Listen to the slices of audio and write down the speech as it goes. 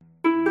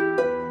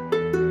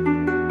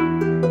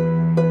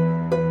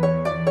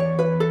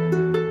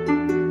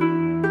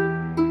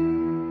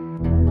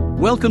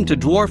Welcome to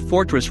Dwarf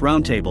Fortress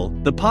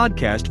Roundtable, the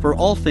podcast for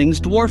all things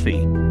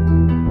dwarfy.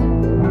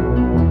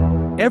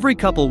 Every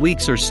couple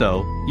weeks or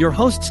so, your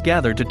hosts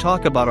gather to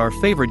talk about our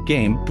favorite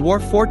game,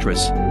 Dwarf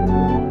Fortress.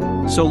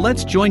 So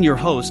let's join your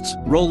hosts,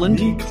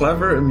 Roland. Me,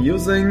 clever,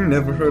 amusing,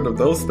 never heard of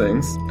those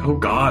things. Oh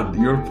god,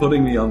 you're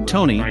putting me on...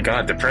 Tony. My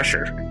god, the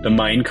pressure. The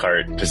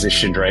minecart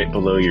positioned right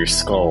below your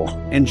skull.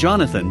 And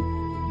Jonathan.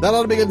 That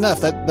ought to be good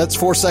enough. That's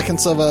 4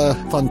 seconds of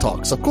fun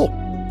talk, so cool.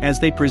 As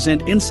they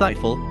present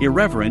insightful,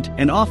 irreverent,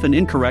 and often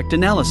incorrect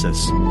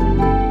analysis.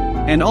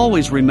 And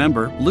always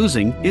remember,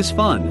 losing is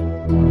fun.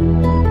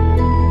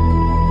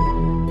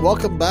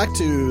 Welcome back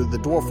to the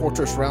Dwarf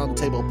Fortress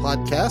Roundtable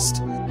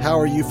podcast. How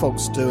are you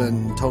folks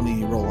doing,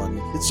 Tony,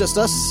 Roland? It's just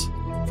us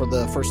for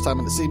the first time,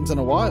 it seems, in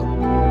a while.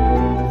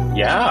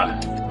 Yeah,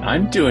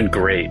 I'm doing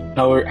great.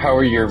 How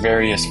are your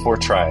various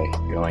fortry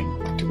going?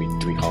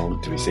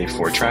 Do we say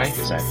fortry?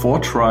 Is that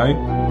Fortry?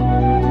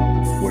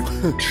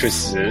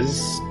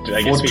 Fortresses?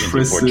 I guess we can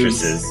do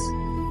fortresses.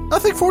 I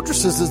think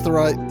fortresses is the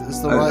right.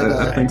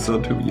 I think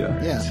so too.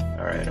 Yeah. Yeah.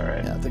 All right.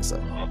 Yeah, I think so.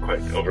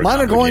 Mine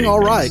are going all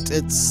right.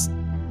 It's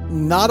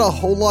not a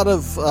whole lot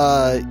of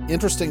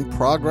interesting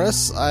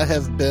progress. I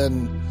have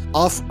been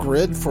off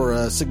grid for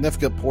a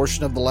significant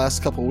portion of the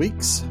last couple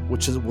weeks,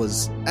 which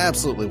was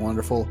absolutely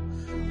wonderful.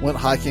 Went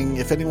hiking.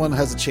 If anyone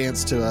has a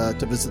chance to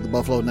visit the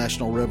Buffalo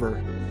National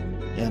River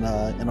in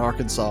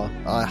Arkansas,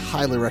 I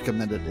highly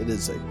recommend it. It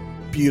is a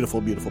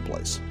beautiful, beautiful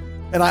place.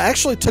 And I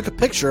actually took a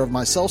picture of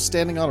myself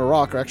standing on a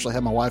rock, or actually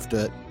had my wife do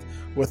it,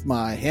 with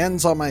my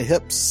hands on my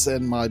hips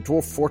and my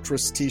Dwarf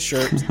Fortress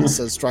t-shirt that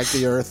says Strike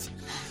the Earth.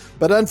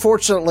 But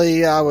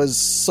unfortunately, I was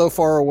so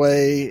far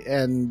away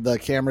and the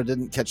camera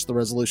didn't catch the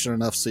resolution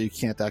enough, so you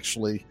can't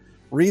actually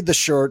read the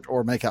shirt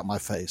or make out my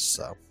face.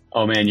 So.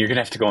 Oh man, you're going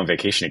to have to go on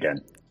vacation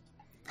again.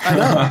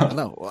 I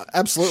know.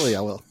 Absolutely,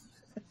 I will.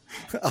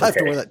 I'll have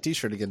to wear that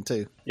t-shirt again,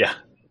 too. Yeah,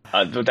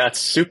 that's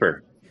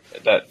super.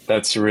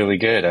 That's really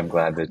good. I'm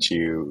glad that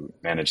you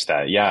managed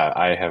that. Yeah,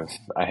 I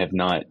have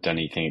not done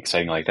anything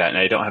exciting like that, and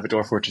I don't have a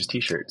Dwarf Fortress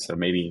t-shirt, so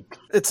maybe...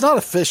 It's not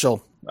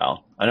official.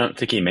 Well, I don't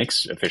think he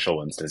makes official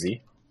ones, does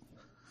he?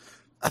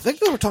 I think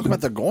they were talking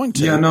about they're going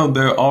to. Yeah, no,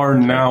 there are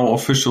now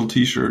official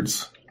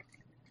t-shirts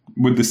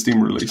with the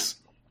Steam release.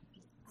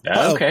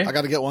 Okay. I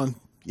got to get one.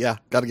 Yeah,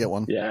 got to get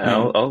one. Yeah,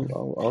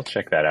 I'll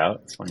check that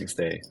out as long as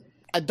they...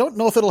 I don't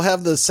know if it'll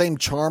have the same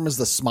charm as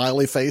the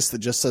smiley face that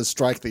just says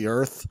Strike the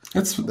Earth.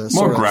 It's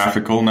more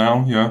graphical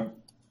now, yeah.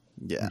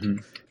 Yeah.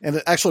 Mm-hmm. And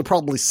it actually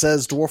probably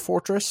says Dwarf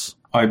Fortress.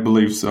 I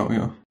believe so,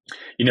 yeah.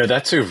 You know,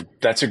 that's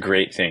a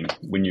great thing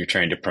when you're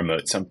trying to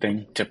promote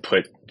something, to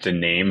put the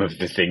name of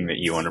the thing that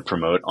you want to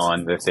promote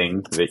on the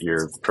thing that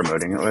you're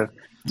promoting it with.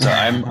 So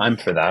I'm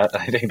for that.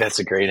 I think that's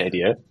a great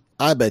idea.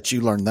 I bet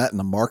you learned that in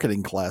a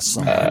marketing class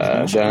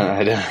somewhere.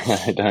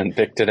 I done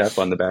picked it up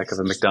on the back of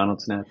a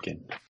McDonald's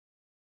napkin.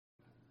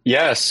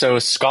 Yeah, so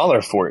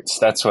Scholar Forts,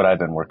 that's what I've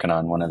been working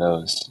on, one of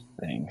those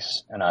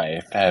things. And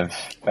I have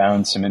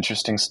found some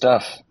interesting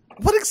stuff.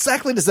 What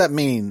exactly does that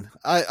mean?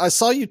 I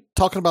saw you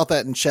talking about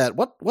that in chat.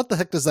 What the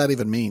heck does that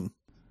even mean?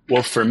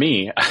 Well, for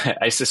me,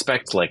 I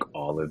suspect, like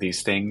all of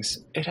these things,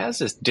 it has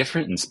a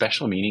different and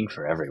special meaning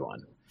for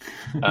everyone.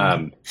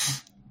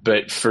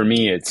 But for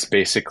me, it's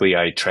basically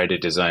I try to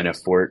design a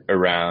fort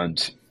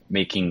around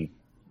making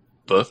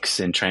books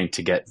and trying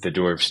to get the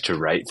dwarves to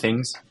write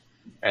things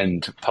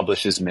and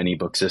publish as many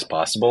books as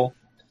possible.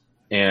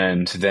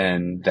 And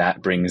then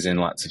that brings in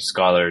lots of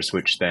scholars,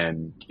 which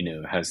then,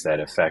 has that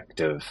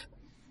effect of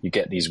you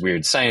get these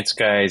weird science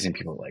guys and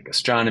people like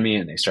astronomy,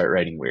 and they start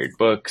writing weird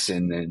books,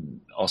 and then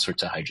all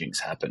sorts of hijinks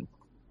happen.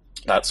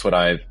 That's what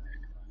I've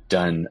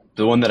done.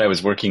 The one that I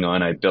was working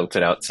on, I built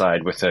it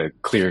outside with a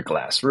clear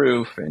glass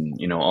roof and,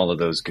 all of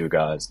those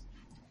gewgaws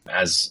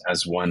as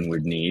one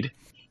would need.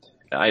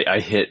 I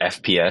hit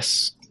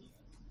FPS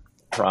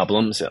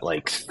problems at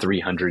like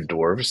 300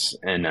 dwarves,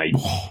 and I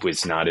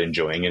was not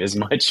enjoying it as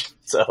much.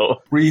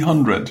 So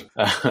 300.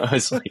 I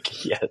was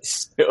like,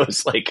 yes. It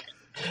was like,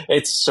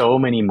 it's so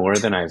many more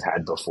than I've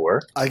had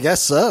before. I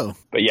guess so.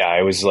 But yeah,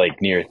 I was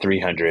like near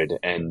 300,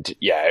 and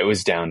yeah, it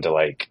was down to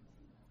like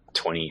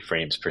 20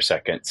 frames per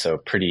second. So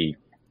pretty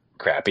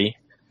crappy.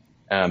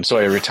 So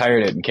I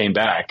retired it and came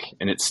back,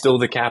 and it's still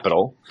the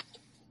capital.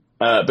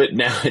 But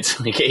now it's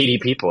like 80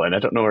 people, and I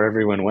don't know where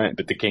everyone went,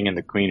 but the king and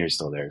the queen are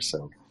still there.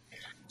 So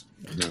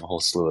a whole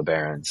slew of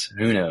barons.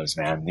 Who knows,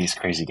 man? These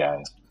crazy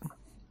guys.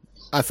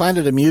 I find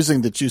it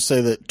amusing that you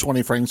say that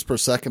 20 frames per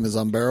second is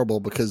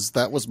unbearable, because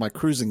that was my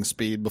cruising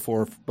speed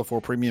before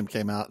Premium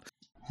came out.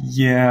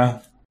 Yeah.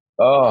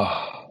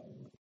 Oh,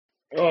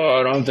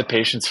 I don't have the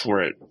patience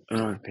for it.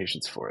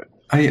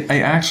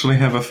 I actually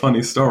have a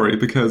funny story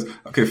because,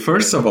 okay,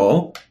 first of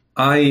all,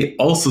 I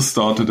also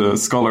started a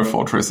Scholar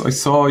Fortress. I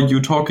saw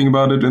you talking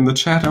about it in the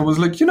chat. I was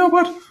like, you know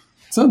what?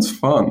 Sounds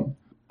fun.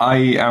 I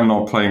am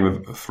not playing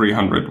with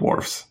 300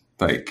 dwarfs.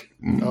 Like,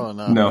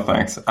 no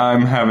thanks.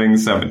 I'm having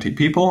 70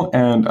 people,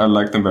 and I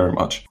like them very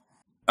much.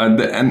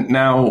 And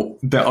now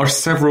there are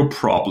several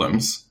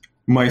problems.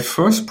 My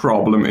first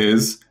problem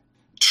is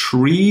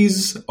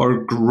trees are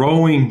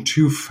growing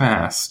too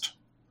fast.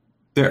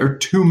 There are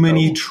too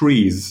many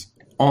trees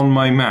on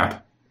my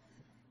map.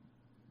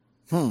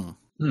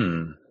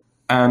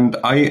 And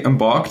I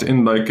embarked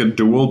in like a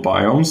dual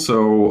biome,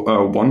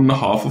 so one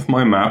half of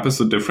my map is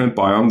a different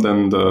biome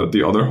than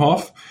the other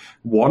half.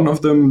 One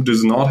of them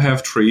does not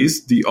have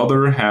trees, the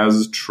other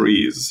has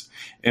trees.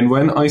 And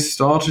when I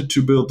started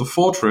to build the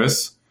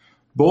fortress,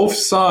 both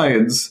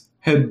sides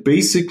had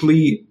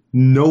basically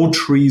no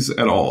trees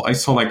at all. I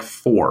saw like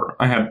 4.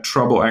 I had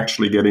trouble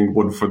actually getting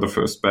wood for the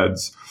first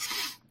beds.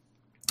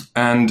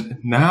 And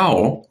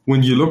now,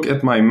 when you look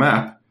at my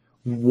map,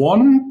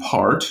 one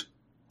part,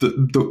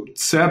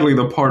 sadly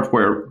the part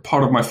where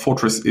part of my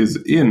fortress is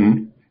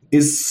in,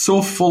 is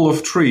so full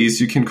of trees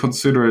you can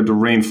consider it a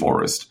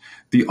rainforest.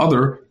 The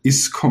other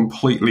is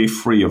completely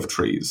free of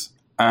trees.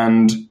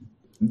 And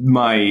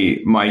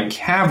my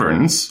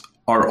caverns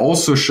are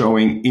also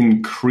showing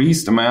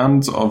increased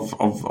amounts of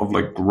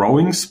like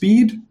growing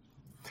speed,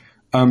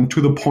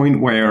 to the point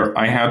where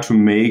I had to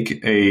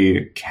make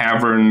a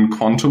cavern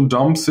quantum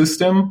dump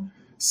system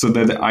so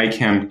that I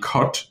can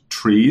cut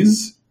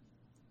trees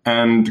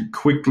and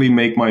quickly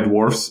make my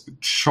dwarves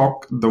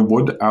chock the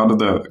wood out of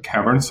the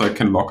cavern so I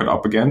can lock it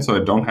up again, so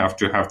I don't have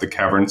to have the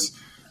caverns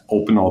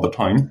open all the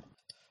time.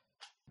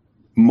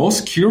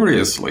 Most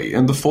curiously,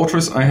 in the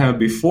fortress I had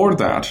before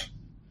that,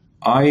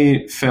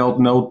 I felt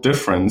no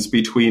difference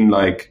between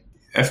like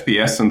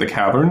FPS in the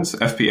caverns,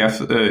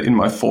 FPS in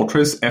my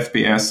fortress,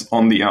 FPS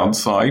on the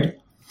outside.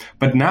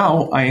 But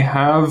now I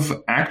have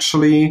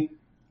actually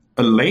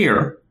a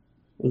layer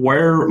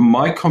where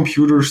my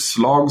computer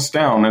slogs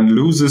down and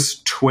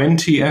loses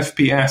 20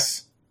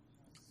 FPS,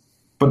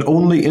 but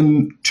only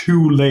in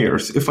 2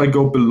 layers. If I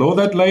go below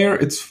that layer,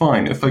 it's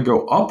fine. If I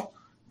go up,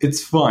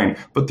 it's fine.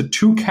 But the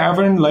 2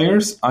 cavern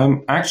layers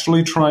I'm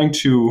actually trying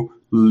to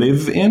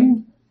live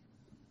in,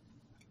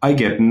 I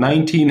get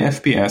 19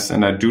 FPS,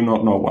 and I do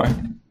not know why.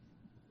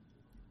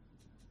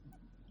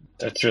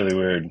 That's really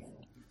weird.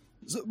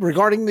 So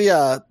regarding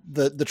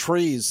the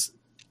trees,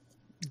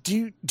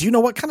 do you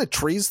know what kind of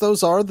trees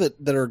those are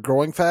that are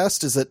growing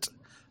fast? Is it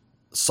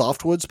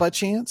softwoods by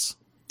chance?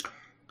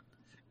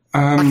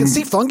 I can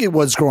see fungi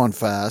woods growing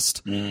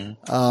fast.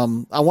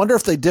 I wonder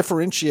if they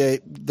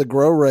differentiate the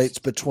grow rates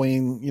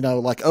between,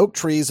 like oak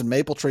trees and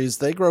maple trees.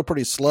 They grow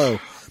pretty slow.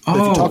 But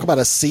if you talk about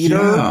a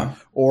cedar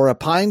or a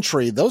pine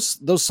tree, those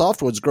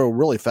softwoods grow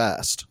really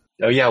fast.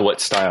 Oh yeah,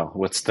 what style?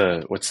 What's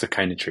the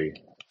kind of tree?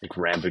 Like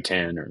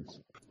rambutan or?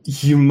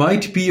 You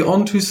might be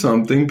onto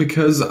something,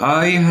 because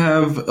I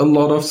have a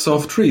lot of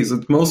soft trees.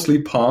 It's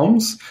mostly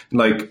palms,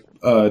 like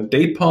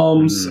date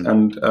palms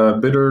and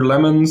bitter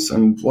lemons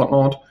and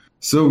whatnot.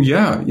 So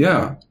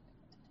yeah.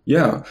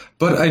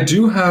 But I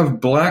do have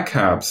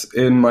blackcaps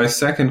in my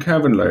second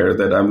cavern layer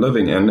that I'm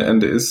living in,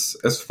 and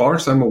as far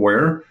as I'm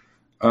aware,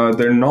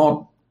 they're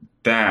not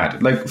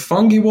bad. Like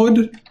fungi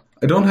wood,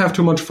 I don't have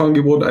too much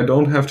fungi wood. I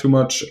don't have too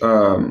much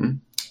the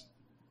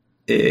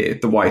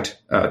white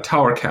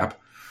tower cap.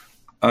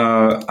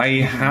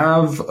 I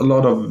have a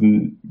lot of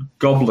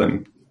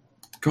goblin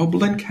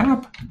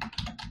cap.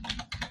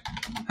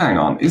 Hang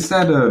on, is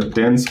that a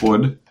dense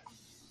wood?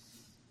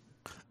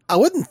 I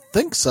wouldn't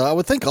think so. I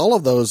would think all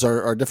of those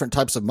are different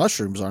types of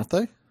mushrooms, aren't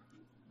they?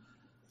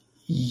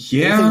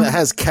 Yeah. Anything that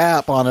has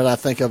cap on it, I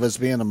think of as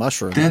being a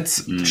mushroom.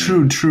 That's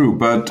true.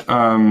 But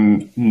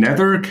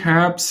nether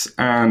caps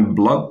and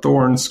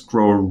bloodthorns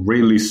grow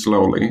really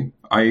slowly.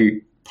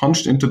 I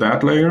punched into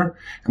that layer,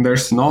 and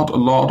there's not a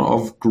lot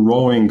of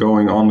growing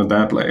going on in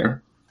that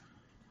layer.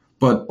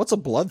 But what's a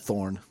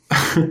bloodthorn?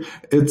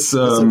 It's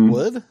is it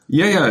wood?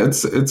 Yeah.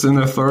 It's in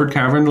the third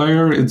cavern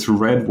layer. It's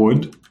red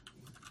wood.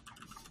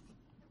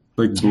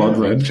 Like blood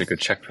red. I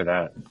could check for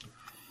that.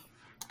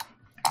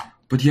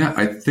 But yeah,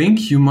 I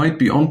think you might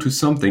be onto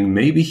something.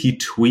 Maybe he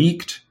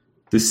tweaked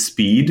the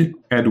speed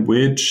at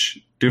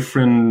which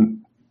different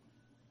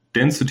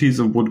densities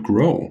of wood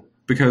grow.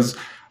 Because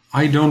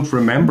I don't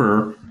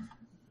remember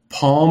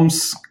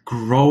palms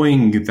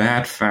growing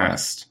that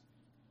fast.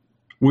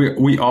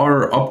 We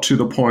are up to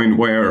the point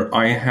where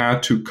I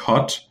had to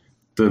cut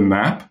the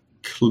map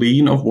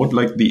clean of wood,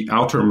 like the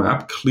outer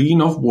map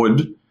clean of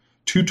wood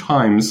 2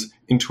 times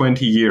in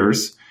 20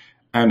 years.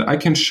 And I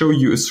can show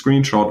you a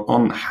screenshot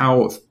on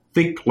how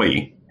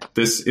thickly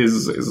this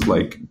is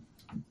like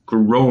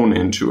grown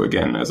into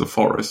again as a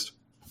forest.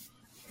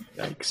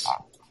 Thanks.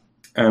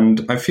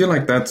 And I feel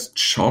like that's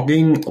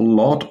chugging a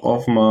lot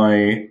of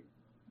my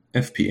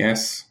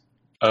FPS.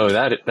 Oh,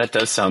 that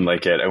does sound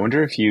like it. I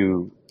wonder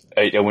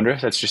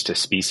if that's just a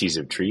species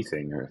of tree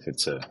thing, or if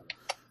it's a.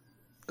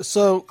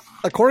 So,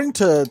 according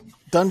to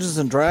Dungeons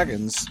and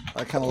Dragons,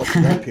 I kind of looked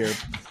it up here.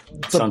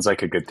 Sounds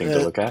like a good thing to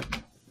look at.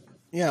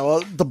 Yeah,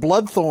 well, the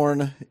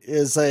bloodthorn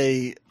is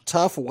a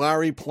tough,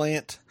 wiry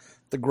plant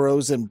that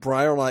grows in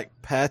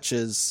briar-like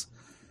patches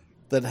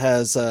that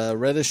has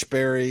reddish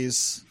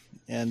berries,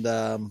 and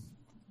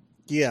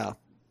it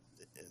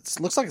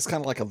looks like it's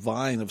kind of like a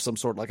vine of some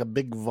sort, like a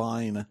big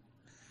vine.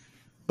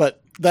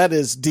 But that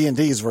is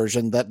D&D's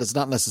version. That does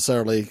not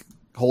necessarily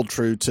hold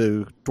true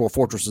to Dwarf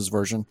Fortress's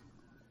version.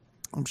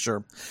 I'm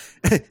sure.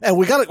 And I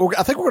think we're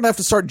going to have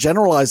to start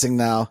generalizing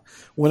now.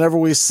 Whenever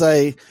we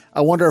say,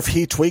 I wonder if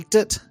he tweaked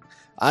it,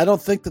 I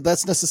don't think that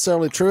that's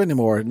necessarily true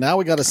anymore. Now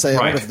we got to say, I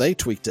wonder if they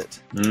tweaked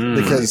it.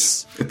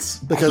 Because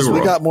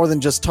we got more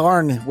than just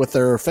Tarn with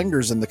their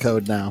fingers in the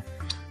code now.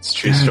 It's a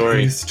true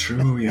story. It's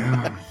true,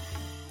 yeah.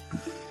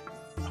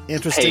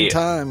 Interesting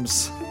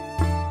times.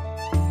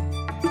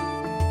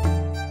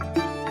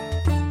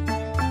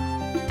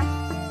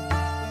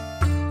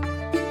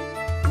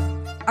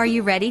 Are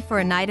you ready for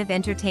a night of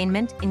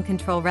entertainment in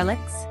Control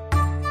Relics?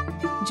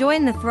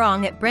 Join the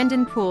throng at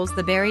Brendan Poole's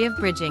The Barry of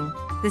Bridging,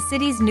 the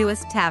city's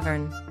newest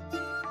tavern.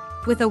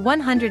 With a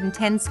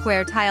 110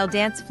 square tile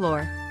dance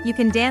floor, you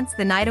can dance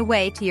the night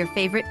away to your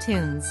favorite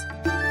tunes.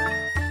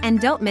 And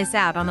don't miss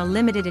out on a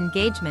limited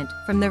engagement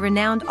from the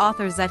renowned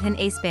author Zuthan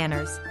Ace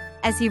Banners,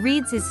 as he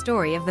reads his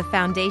story of the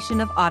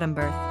foundation of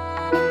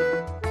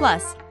Autumnbirth.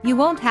 Plus, you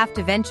won't have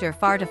to venture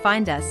far to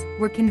find us.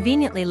 We're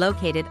conveniently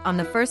located on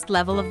the first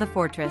level of the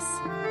fortress.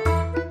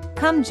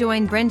 Come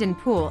join Brendan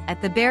Poole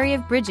at the Barry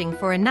of Bridging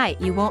for a night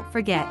you won't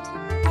forget.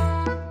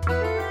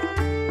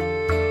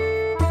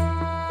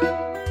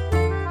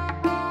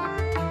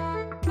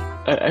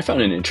 I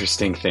found an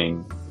interesting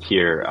thing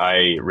here.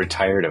 I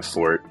retired a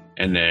fort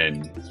and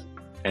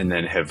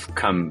then have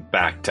come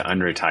back to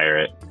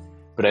unretire it.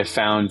 But I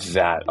found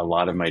that a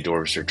lot of my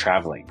dwarves are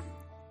traveling,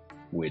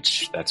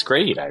 which that's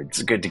great.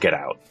 It's good to get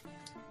out.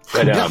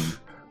 But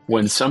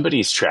when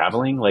somebody's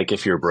traveling, like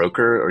if your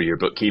broker or your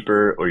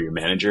bookkeeper or your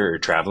manager are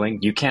traveling,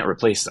 you can't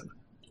replace them.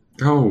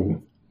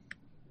 Oh.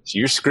 So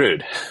you're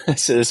screwed.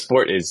 So this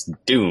fort is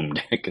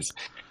doomed because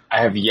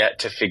I have yet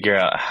to figure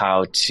out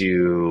how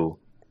to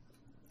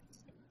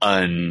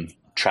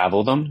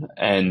untravel them.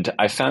 And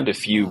I found a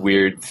few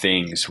weird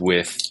things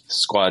with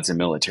squads and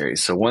militaries.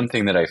 So one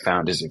thing that I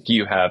found is if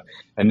you have,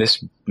 and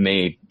this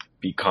may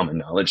be common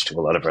knowledge to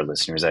a lot of our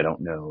listeners, I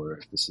don't know, or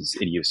if this is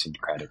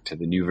idiosyncratic to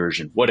the new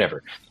version,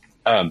 whatever.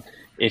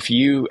 If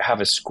you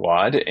have a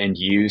squad and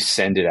you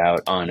send it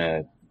out on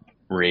a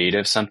raid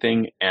of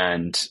something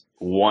and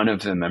one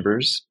of the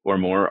members or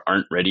more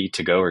aren't ready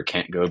to go or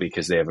can't go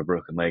because they have a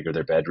broken leg or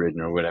they're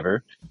bedridden or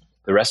whatever,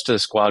 the rest of the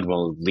squad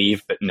will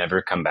leave but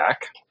never come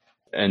back.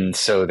 And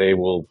so they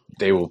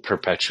will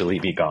perpetually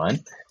be gone.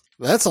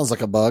 That sounds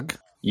like a bug.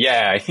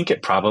 Yeah, I think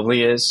it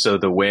probably is. So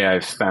the way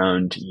I've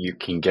found you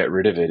can get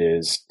rid of it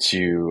is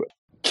to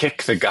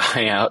kick the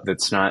guy out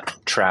that's not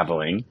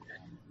traveling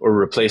or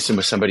replace him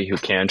with somebody who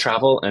can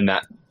travel. And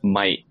that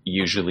might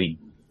usually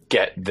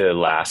get the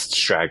last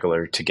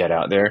straggler to get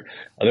out there.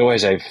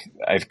 Otherwise,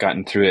 I've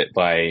gotten through it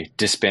by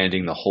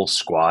disbanding the whole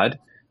squad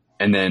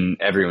and then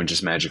everyone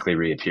just magically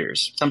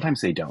reappears. Sometimes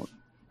they don't,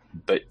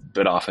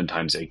 but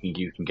oftentimes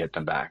you can get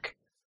them back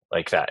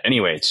like that.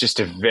 Anyway, it's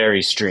just a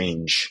very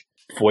strange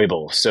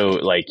foible. So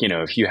like,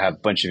 if you have a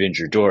bunch of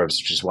injured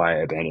dwarves, which is why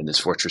I abandoned this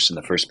fortress in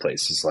the first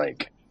place, is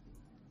like,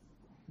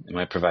 am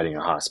I providing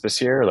a hospice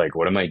here? Like,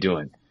 what am I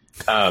doing?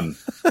 When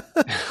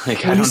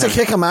you say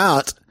kick them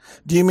out,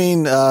 do you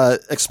mean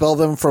expel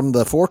them from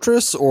the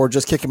fortress or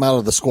just kick them out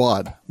of the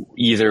squad?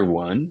 Either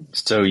one.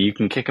 So you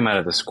can kick them out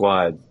of the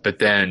squad, but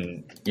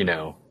then,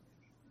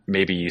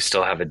 maybe you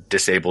still have a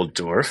disabled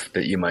dwarf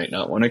that you might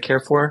not want to care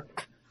for.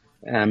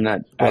 And I'm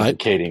not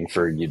advocating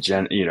for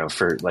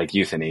for like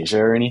euthanasia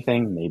or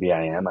anything. Maybe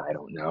I am. I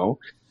don't know.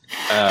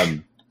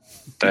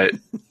 But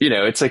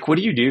it's like, what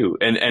do you do?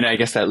 And I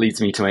guess that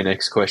leads me to my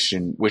next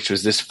question, which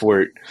was this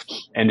fort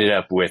ended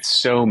up with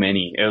so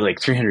many, like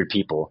 300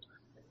 people.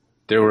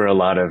 There were a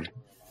lot of,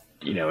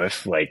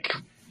 if like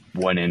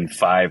 1 in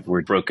 5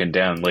 were broken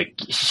down, like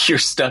you're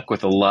stuck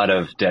with a lot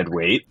of dead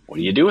weight. What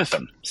do you do with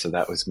them? So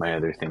that was my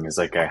other thing, is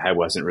like, I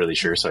wasn't really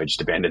sure. So I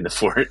just abandoned the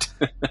fort.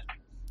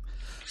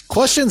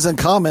 Questions and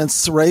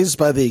comments raised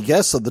by the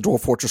guests of the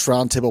Dwarf Fortress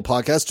Roundtable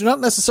podcast do not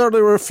necessarily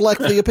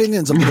reflect the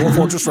opinions of the Dwarf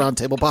Fortress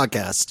Roundtable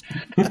podcast.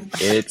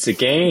 It's a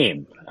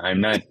game.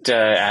 I'm not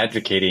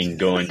advocating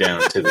going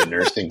down to the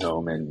nursing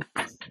home and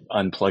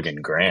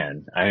unplugging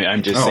Gran.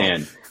 I'm just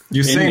saying.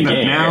 You're saying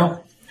that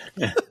now?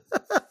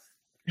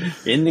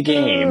 In the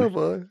game,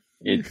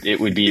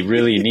 it would be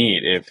really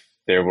neat if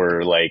there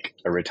were like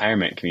a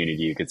retirement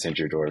community you could send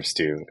your dwarves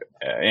to.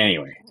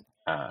 Anyway,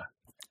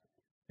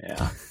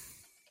 yeah.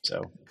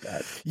 So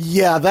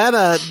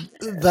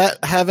that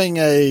having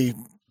a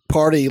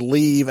party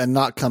leave and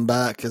not come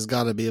back has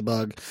got to be a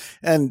bug.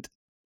 And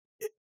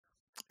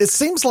it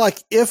seems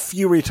like if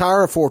you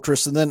retire a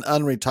fortress and then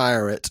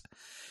unretire it,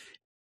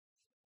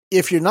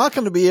 if you're not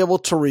going to be able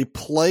to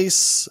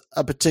replace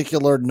a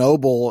particular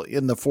noble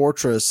in the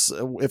fortress,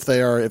 if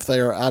they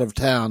are out of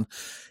town,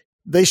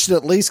 they should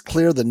at least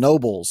clear the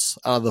nobles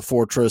out of the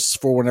fortress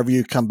for whenever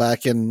you come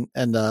back and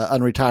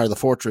unretire the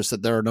fortress,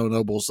 that there are no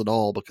nobles at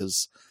all,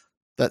 because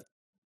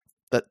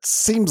that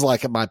seems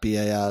like it might be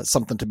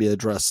something to be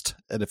addressed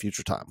at a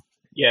future time.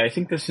 Yeah, I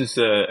think this is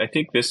I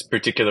think this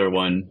particular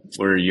one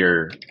where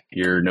your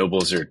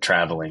nobles are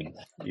traveling,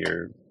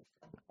 your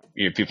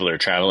people are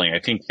traveling.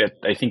 I think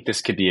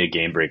this could be a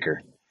game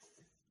breaker.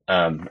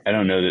 I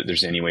don't know that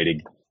there's any way to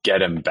get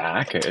them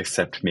back,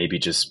 except maybe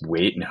just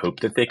wait and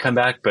hope that they come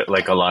back. But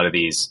like a lot of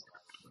these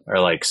are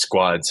like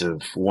squads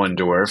of one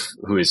dwarf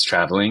who is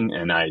traveling,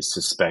 and I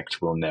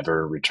suspect will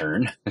never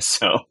return.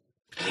 So,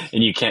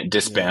 and you can't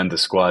disband the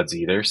squads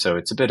either. So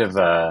it's a bit of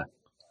a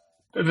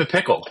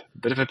pickle.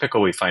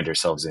 We find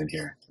ourselves in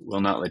here.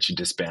 We'll not let you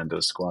disband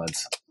those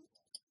squads.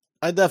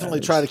 I definitely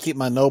try to keep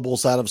my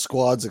nobles out of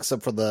squads,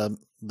 except for the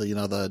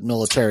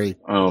military.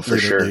 Oh, for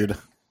sure. Dude.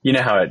 You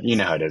know how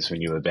it is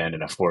when you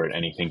abandon a fort.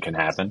 Anything can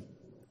happen.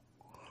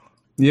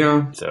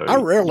 Yeah. So I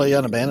rarely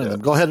unabandon them.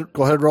 Go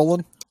ahead,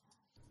 Roland.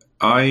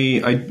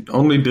 I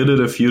only did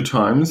it a few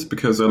times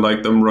because I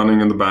like them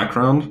running in the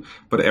background.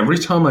 But every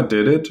time I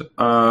did it,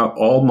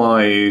 all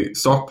my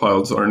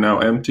stockpiles are now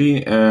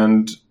empty,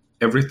 and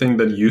everything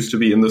that used to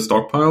be in the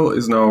stockpile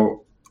is now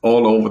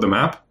all over the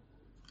map,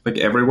 like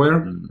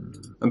everywhere.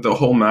 And the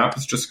whole map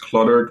is just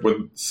cluttered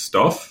with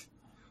stuff.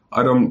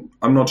 I'm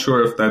not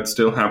sure if that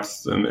still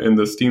happens in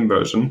the Steam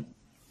version,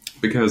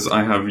 because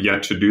I have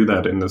yet to do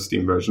that in the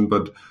Steam version.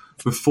 But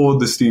before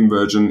the Steam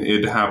version,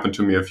 it happened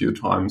to me a few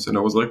times, and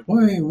I was like,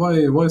 why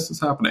is this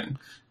happening?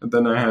 And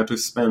then I had to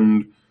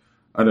spend,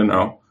 I don't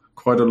know,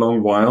 quite a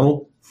long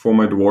while for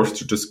my dwarves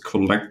to just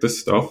collect this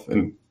stuff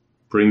and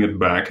bring it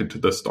back into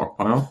the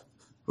stockpile.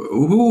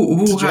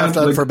 Who Did you have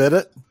to unforbid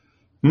it?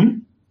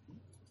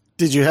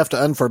 Did you have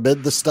to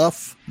unforbid the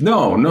stuff?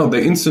 No,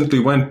 they instantly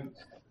went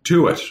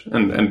to it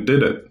and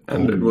did it,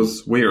 and it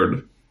was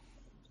weird.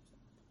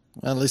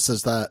 At least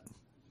there's that.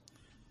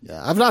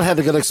 Yeah, I've not had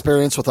a good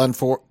experience with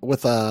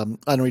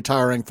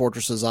unretiring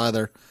fortresses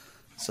either.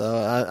 So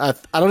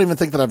I don't even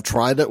think that I've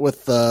tried it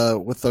with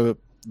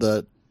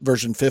the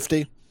version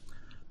 50.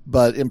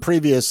 But in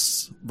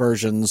previous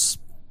versions,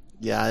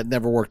 yeah, it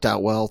never worked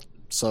out well.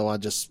 So I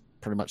just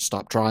pretty much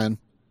stopped trying.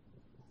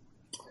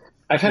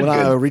 When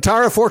I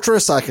retire a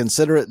fortress, I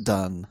consider it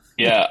done.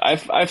 Yeah,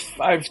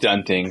 I've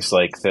done things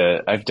like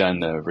I've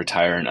done the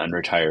retire and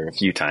unretire a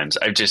few times.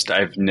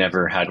 I've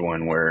never had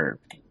one where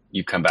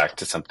you come back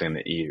to something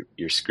that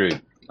you're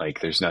screwed. Like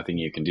there's nothing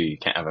you can do. You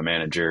can't have a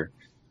manager.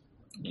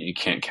 You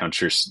can't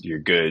count your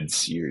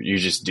goods. You're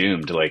just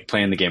doomed. Like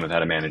playing the game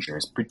without a manager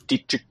is pretty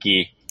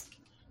tricky.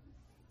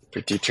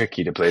 Pretty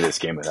tricky to play this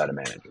game without a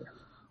manager.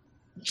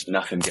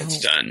 Nothing gets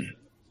done.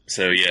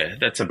 So yeah,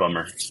 that's a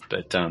bummer.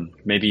 But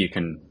maybe you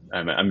can.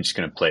 I'm just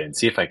going to play and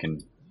see if I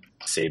can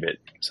save it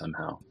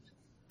somehow.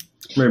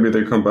 Maybe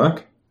they come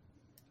back.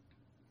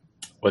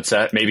 What's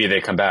that? Maybe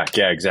they come back.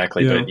 Yeah,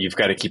 exactly. Yeah. But you've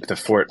got to keep the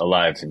fort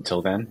alive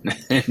until then.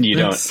 And you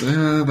don't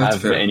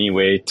have fair. Any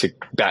way to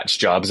batch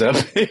jobs up.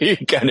 You're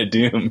kind of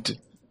doomed.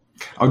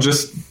 I'll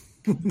just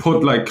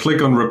put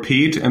click on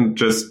repeat and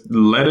just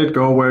let it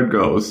go where it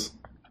goes.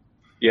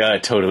 Yeah,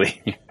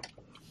 totally.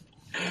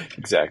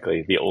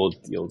 Exactly. The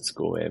old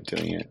school way of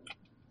doing it.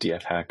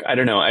 DF hack. I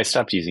don't know. I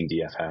stopped using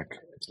DF hack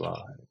as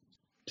well. I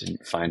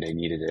didn't find I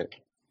needed it.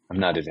 I'm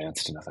not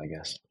advanced enough, I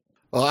guess.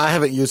 Well, I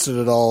haven't used it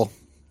at all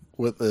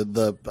with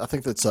the I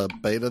think that's a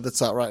beta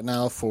that's out right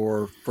now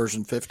for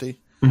version 50.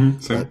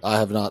 Same. I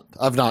have not.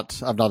 I've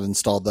not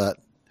installed that.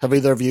 Have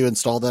either of you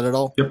installed that at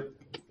all? Yep,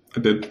 I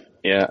did.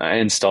 Yeah, I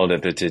installed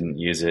it but didn't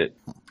use it.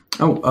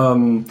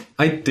 Oh,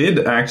 I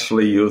did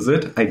actually use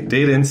it. I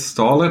did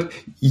install it.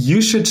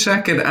 You should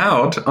check it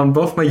out on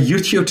both my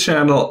YouTube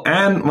channel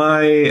and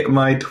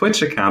my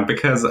Twitch account,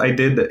 because I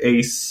did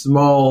a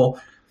small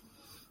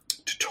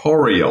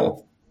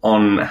tutorial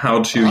on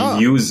how to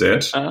use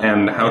it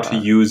and how to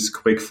use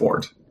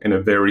QuickFort in a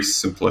very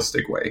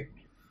simplistic way.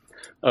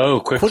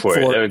 Oh,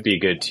 QuickFort. That would be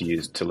good to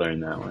use to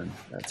learn that one.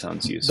 That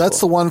sounds useful. That's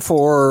the one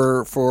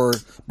for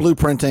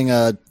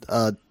blueprinting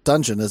a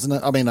dungeon, isn't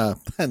it? I mean,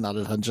 not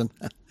a dungeon.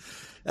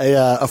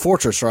 A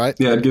fortress, right?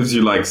 Yeah, it gives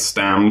you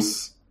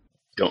stamps.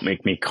 Don't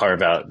make me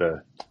carve out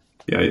the...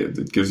 Yeah,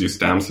 it gives you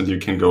stamps and you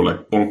can go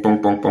bonk,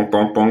 bonk, bonk, bonk,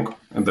 bonk, bonk.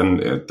 And then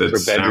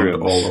it's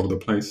stamped all over the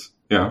place.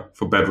 Yeah,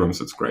 for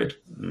bedrooms it's great.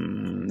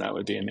 That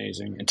would be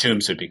amazing. And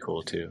tombs would be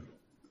cool too.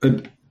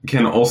 It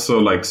can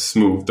also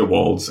smooth the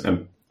walls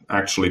and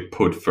actually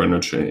put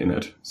furniture in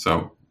it.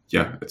 So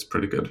yeah, it's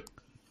pretty good.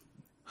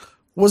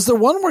 Was there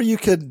one where you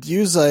could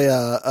use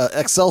a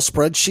Excel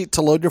spreadsheet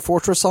to load your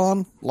fortress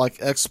on, like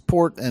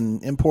export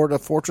and import a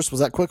fortress? Was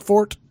that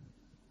QuickFort?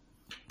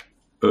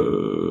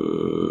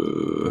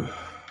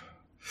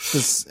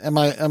 Am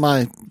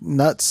I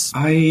nuts?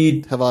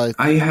 I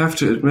have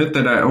to admit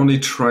that I only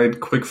tried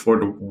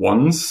QuickFort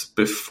once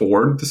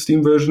before the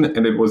Steam version,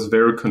 and it was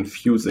very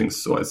confusing,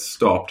 so I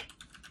stopped.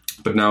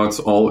 But now it's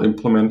all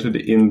implemented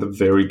in the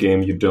very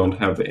game. You don't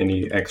have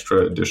any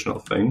extra additional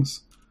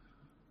things.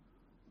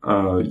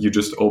 You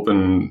just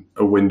open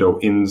a window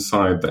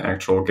inside the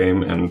actual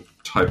game and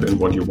type in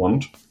what you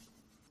want.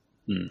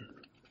 To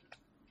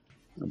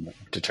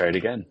try it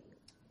again.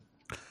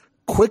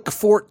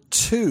 QuickFort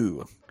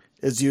 2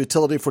 is a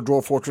utility for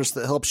Dwarf Fortress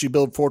that helps you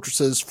build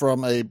fortresses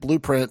from a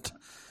blueprint,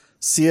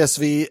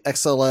 CSV,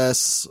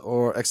 XLS,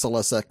 or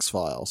XLSX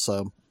file.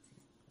 So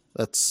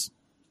that's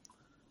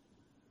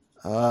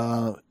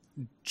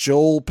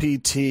Joel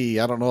PT.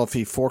 I don't know if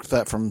he forked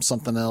that from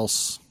something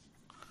else.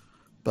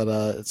 But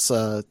it's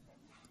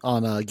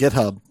on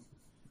GitHub.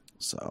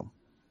 So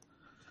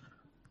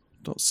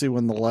don't see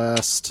when the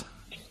last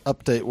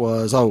update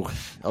was. Oh,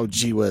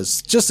 gee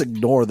whiz. Just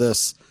ignore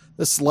this.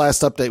 This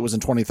last update was in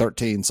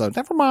 2013, so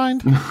never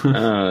mind.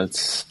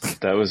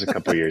 That was a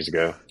couple years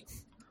ago.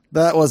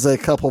 That was a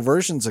couple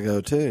versions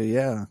ago, too,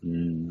 yeah.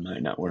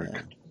 Might not work.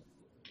 I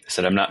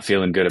said I'm not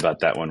feeling good about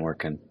that one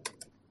working.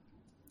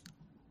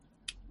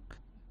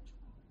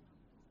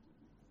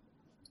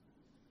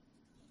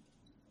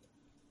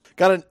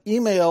 Got an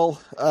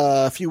email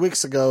a few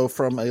weeks ago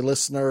from a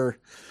listener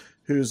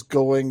who's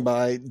going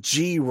by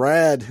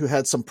G-Rad, who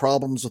had some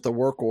problems with the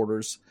work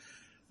orders.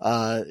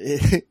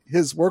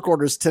 His work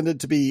orders tended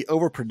to be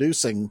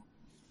overproducing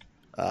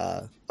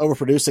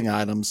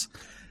items.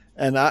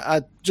 And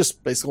I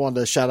just basically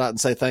wanted to shout out and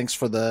say thanks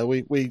for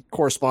we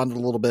corresponded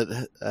a little bit,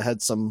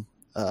 had some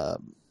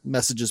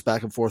messages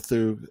back and forth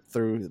through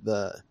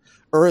the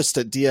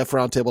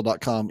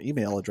urist@dfroundtable.com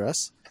email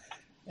address.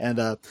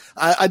 And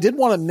I did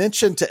want to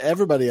mention to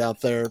everybody out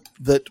there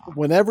that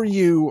whenever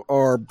you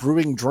are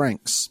brewing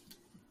drinks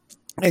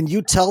and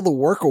you tell the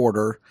work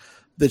order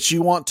that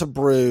you want to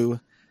brew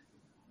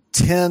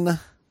 10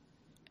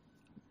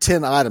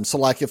 items. So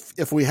like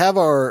if we have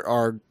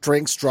our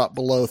drinks drop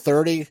below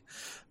 30,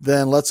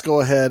 then let's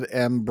go ahead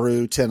and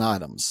brew 10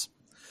 items.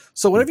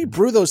 So whenever you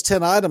brew those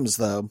 10 items,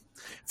 though,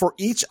 for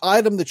each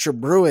item that you're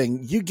brewing,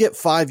 you get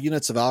 5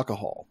 units of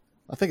alcohol.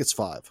 I think it's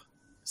 5.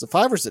 Is it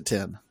 5 or is it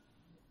 10?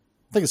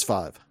 I think it's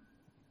 5.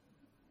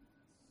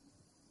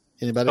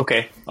 Anybody?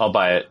 Okay, I'll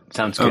buy it.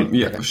 Sounds good.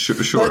 Yeah,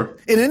 sure. But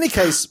in any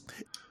case,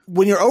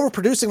 when you're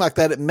overproducing like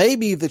that, it may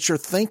be that you're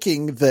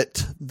thinking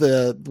that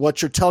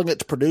what you're telling it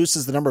to produce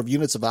is the number of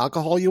units of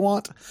alcohol you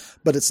want,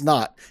 but it's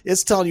not.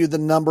 It's telling you the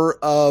number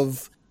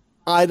of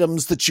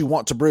items that you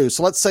want to brew.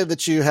 So let's say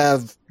that you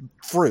have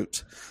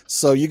fruit.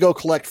 So you go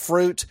collect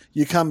fruit,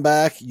 you come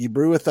back, you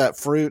brew with that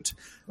fruit,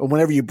 and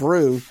whenever you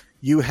brew,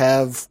 you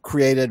have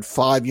created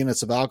 5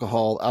 units of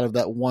alcohol out of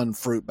that one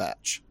fruit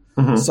batch.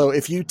 Mm-hmm. So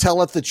if you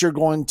tell it that you're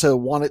going to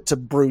want it to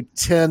brew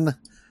 10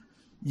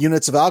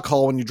 units of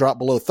alcohol when you drop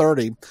below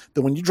 30,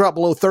 then when you drop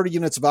below 30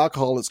 units of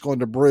alcohol, it's going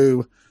to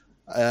brew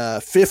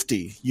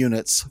 50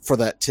 units for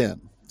that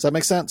 10. Does that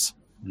make sense?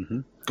 Mm-hmm.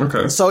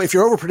 Okay. So if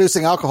you're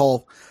overproducing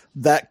alcohol,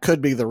 that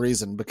could be the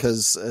reason,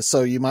 because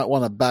so you might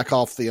want to back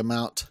off the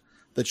amount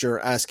that you're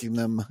asking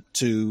them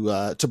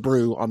to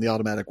brew on the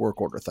automatic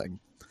work order thing.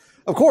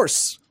 Of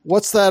course,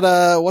 what's that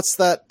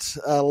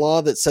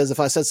law that says if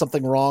I said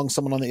something wrong,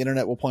 someone on the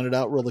internet will point it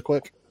out really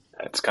quick?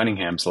 That's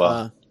Cunningham's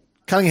law.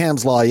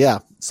 Cunningham's law, yeah.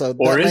 So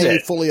or that may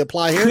fully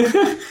apply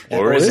here.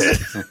 or is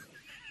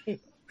it?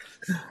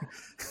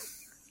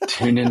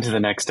 Tune into the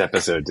next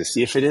episode to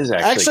see if it is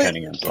actually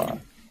Cunningham's law.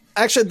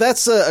 Actually,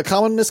 that's a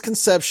common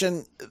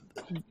misconception.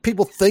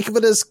 People think of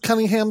it as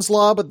Cunningham's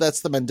law, but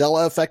that's the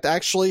Mandela effect.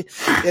 Actually,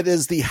 it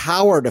is the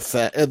Howard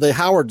effect, the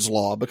Howard's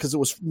law, because it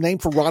was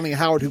named for Ronnie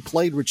Howard, who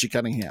played Richie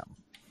Cunningham.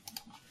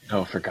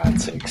 Oh, for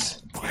God's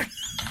sakes!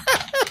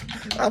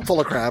 I'm full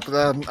of crap.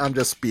 I'm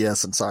just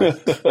BSing. Sorry.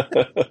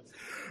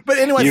 But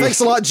anyway,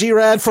 thanks a lot,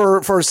 G-Rad,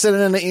 for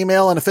sending in an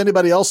email. And if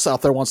anybody else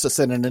out there wants to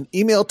send in an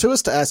email to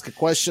us to ask a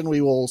question,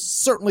 we will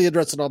certainly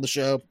address it on the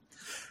show.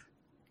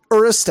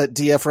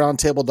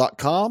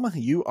 Urist@dfroundtable.com,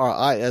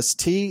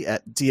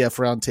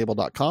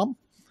 URIST@dfroundtable.com.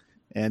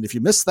 And if you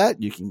missed that,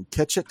 you can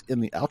catch it in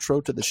the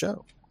outro to the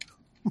show.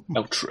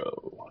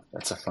 Outro.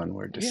 That's a fun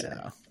word to say.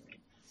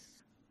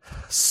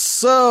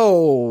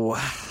 So,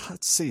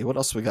 let's see. What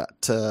else we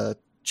got to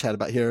chat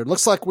about here? It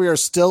looks like we are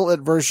still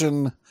at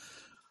version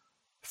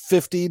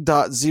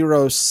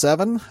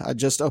 50.07. I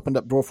just opened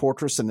up Dwarf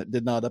Fortress and it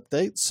did not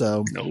update.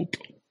 So, nope.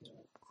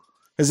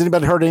 Has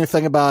anybody heard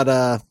anything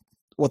about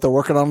what they're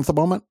working on at the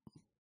moment?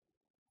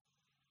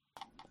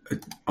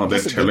 Are they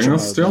telling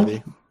us still?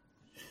 Maybe.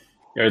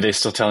 Are they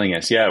still telling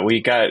us? Yeah,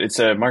 it's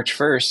March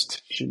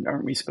 1st.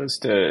 Aren't we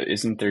supposed to?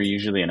 Isn't there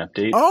usually an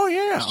update? Oh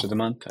yeah, first of the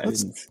month.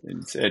 It's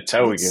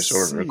how we get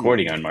sort of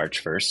recording on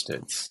March 1st.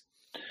 It's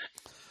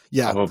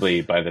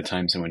probably by the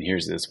time someone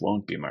hears this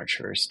won't be March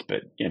 1st,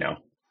 but you get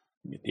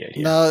the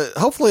idea. No,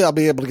 hopefully I'll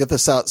be able to get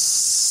this out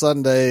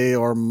Sunday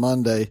or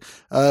Monday.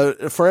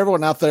 For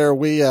everyone out there,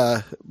 we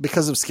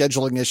because of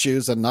scheduling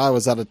issues, and I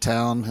was out of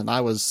town, and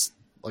I was,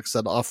 like I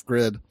said, off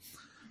grid.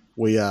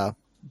 We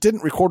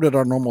didn't record at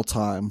our normal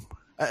time.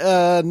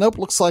 Nope,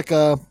 looks like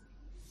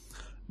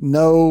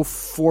no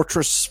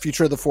Fortress,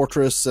 Future of the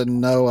Fortress, and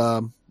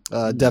no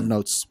dev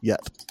notes yet.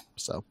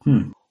 So,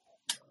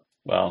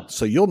 well,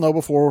 so you'll know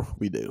before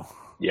we do.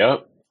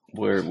 Yep,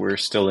 we're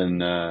still in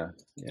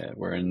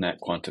we're in that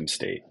quantum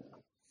state.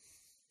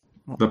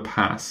 The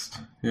past,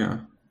 yeah.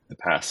 The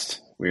past.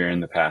 We are in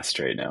the past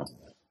right now.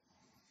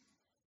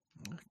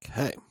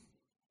 Okay.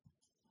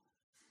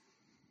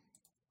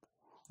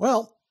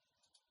 Well,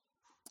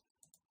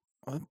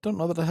 I don't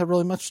know that I have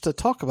really much to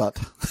talk about.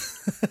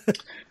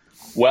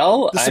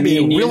 Well, this would be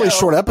a really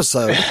short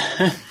episode.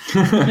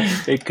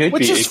 It could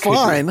which be. Is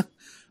fine.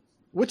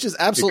 Which is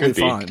absolutely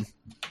fine.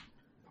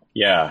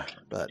 Yeah,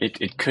 but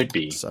it could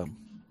be. So,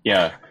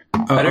 yeah.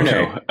 I don't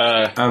know.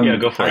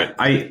 Go for it.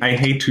 I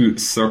hate to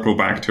circle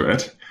back to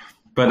it,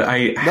 but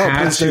I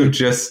had to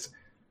just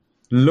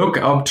look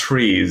up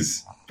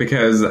trees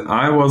because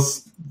I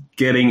was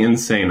getting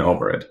insane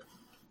over it.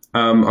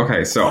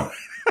 Okay, so,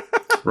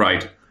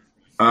 right.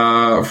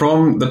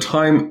 From the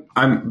time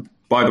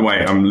by the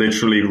way, I'm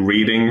literally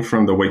reading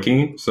from the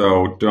wiki,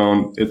 so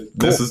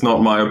this is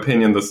not my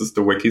opinion, this is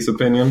the wiki's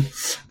opinion.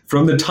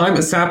 From the time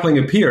a sapling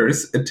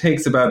appears, it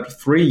takes about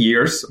 3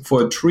 years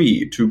for a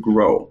tree to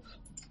grow.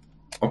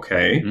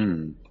 Okay.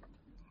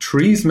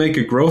 Trees make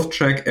a growth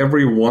check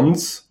every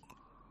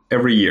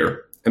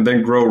year, and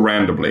then grow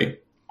randomly.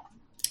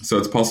 So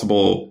it's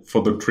possible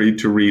for the tree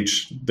to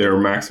reach their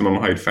maximum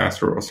height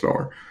faster or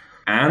slower.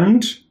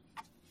 And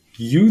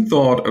you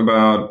thought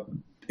about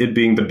it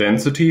being the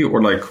density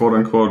or like quote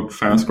unquote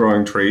fast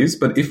growing trees.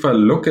 But if I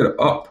look it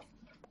up,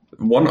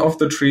 one of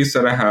the trees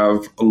that I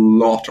have a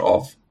lot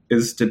of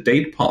is the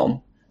date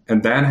palm.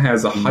 And that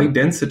has a high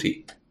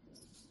density.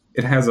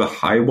 It has a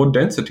high wood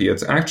density.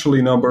 It's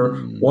actually number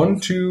 1,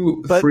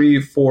 2,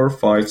 3, 4,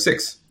 5,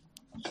 6.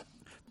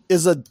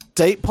 Is a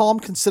date palm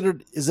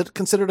considered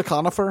a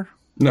conifer?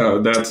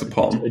 No, that's a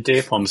palm. A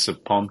date palm's a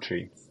palm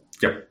tree.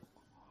 Yep.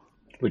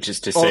 Which is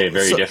to say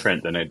very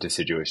different than a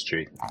deciduous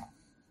tree.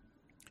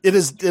 It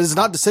is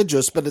not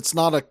deciduous, but it's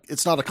not a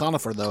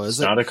conifer though, is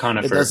it? It's not a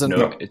conifer.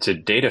 No, it's a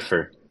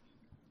datifer.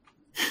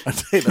 A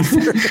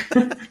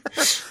datifer.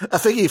 A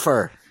figgy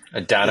fir.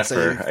 A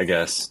datifer, I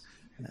guess.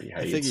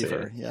 A figgy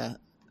fir, yeah.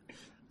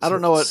 I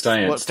don't know what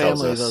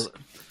family those.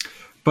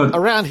 But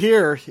around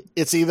here,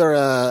 it's either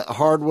a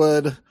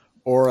hardwood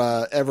or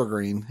a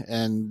evergreen,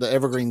 and the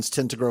evergreens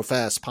tend to grow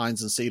fast,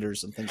 pines and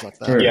cedars and things like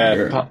that.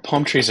 Yeah,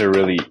 palm trees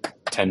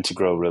tend to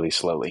grow really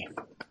slowly.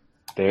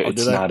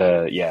 It's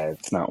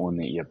not one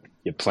that you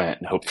plant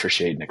and hope for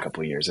shade in a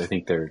couple of years. I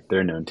think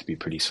they're known to be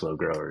pretty slow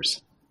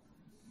growers.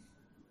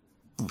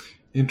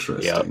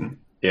 Interesting.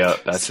 Yeah,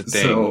 that's the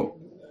thing. So,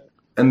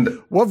 and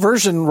what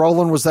version,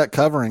 Roland, was that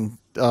covering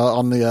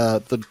on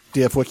the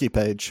DF Wiki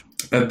page?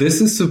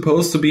 This is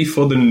supposed to be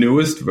for the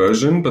newest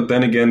version, but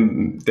then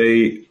again,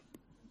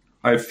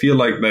 I feel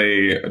like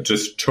they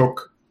just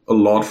took a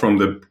lot from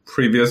the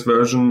previous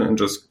version and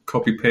just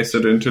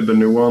copy-pasted into the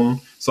new one.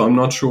 So I'm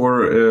not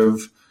sure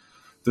if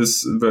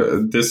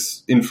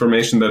this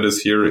information that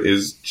is here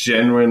is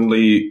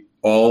genuinely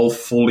all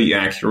fully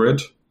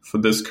accurate for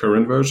this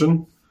current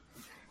version.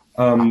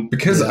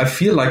 Because I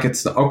feel like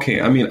it's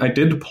okay. I mean, I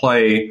did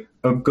play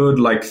a good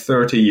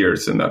 30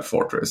 years in that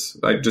fortress.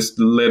 I just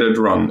let it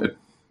run.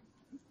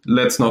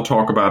 Let's not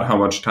talk about how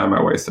much time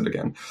I wasted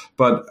again.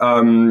 But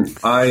I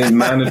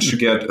managed to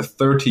get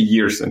 30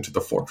 years into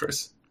the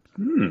fortress.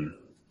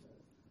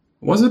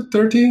 Was it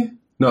 30?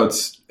 No,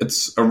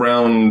 it's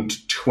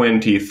around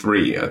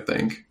 23, I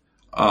think.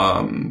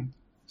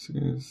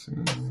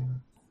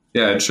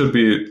 Yeah, it should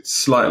be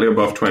slightly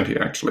above 20,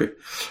 actually.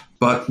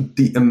 But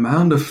the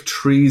amount of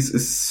trees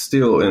is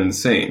still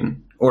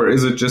insane. Or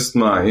is it just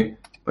my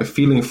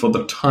feeling for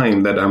the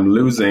time that I'm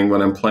losing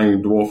when I'm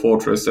playing Dwarf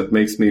Fortress that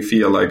makes me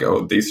feel like,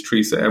 oh, these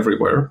trees are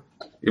everywhere,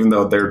 even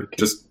though they're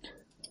just,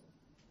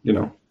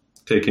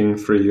 taking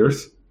 3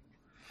 years.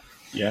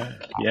 Yeah.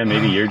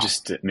 Maybe you're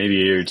just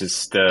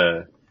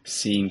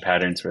seeing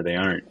patterns where they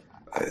aren't.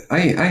 I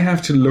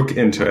have to look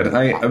into it.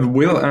 I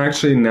will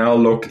actually now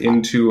look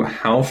into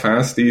how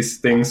fast these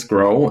things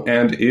grow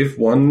and if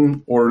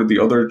one or the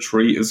other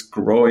tree is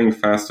growing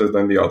faster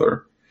than the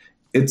other.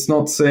 It's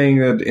not saying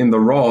that in the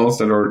raws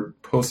that are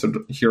posted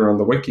here on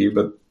the wiki,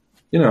 but,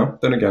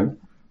 then again,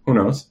 who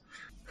knows?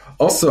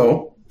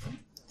 Also,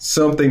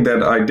 something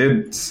that I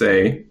did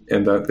say,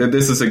 and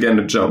this is again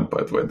a jump,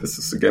 by the way, this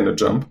is again a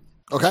jump.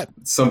 Okay.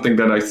 Something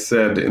that I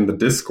said in the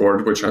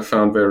Discord, which I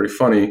found very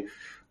funny.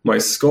 My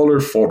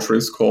scholar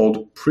fortress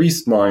called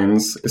Priest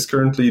Mines is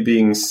currently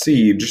being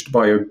sieged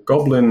by a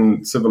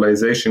goblin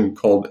civilization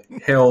called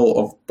Hell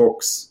of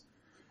Books.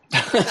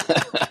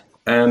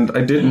 And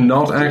I did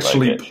not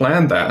actually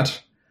plan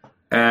that.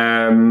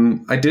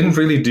 I didn't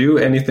really do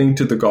anything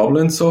to the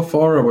goblins so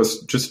far. I was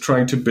just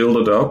trying to build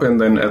it up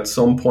and then at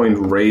some point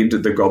raid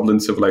the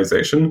goblin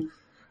civilization.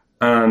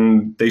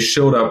 And they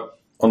showed up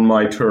on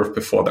my turf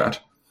before that.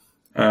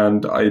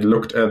 And I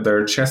looked at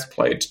their chest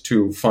plate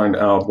to find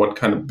out what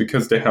kind of,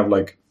 because they have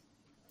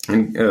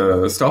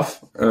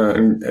stuff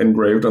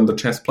engraved on the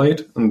chest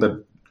plate, and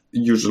that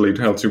usually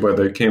tells you where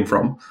they came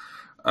from.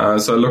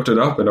 So I looked it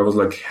up, and I was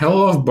like,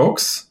 Hell of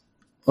Books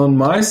on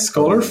my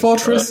scholar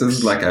fortress?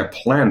 Is like I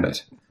planned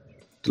it.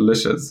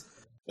 Delicious.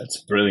 That's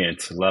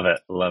brilliant. Love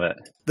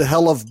it. The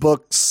Hell of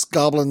Books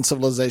goblin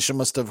civilization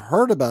must have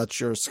heard about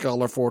your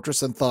scholar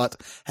fortress and thought,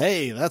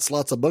 hey, that's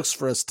lots of books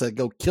for us to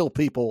go kill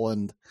people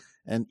and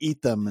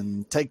eat them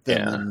and take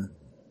them and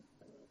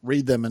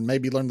read them and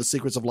maybe learn the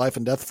secrets of life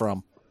and death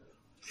from.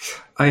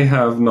 I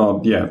have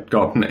not yet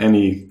gotten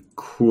any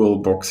cool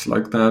books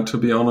like that, to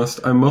be honest.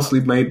 I mostly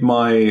made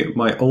my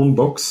own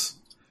books,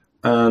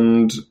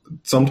 and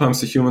sometimes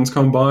the humans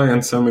come by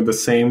and send me the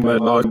same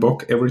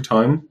book every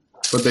time,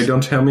 but they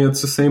don't tell me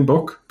it's the same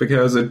book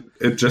because it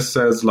just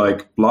says blah,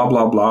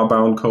 blah, blah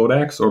bound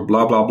codex or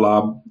blah, blah,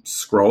 blah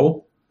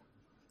scroll.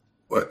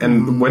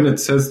 And when it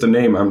says the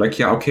name, I'm like,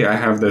 yeah, okay, I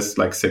have this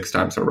like 6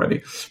 times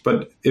already.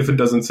 But if it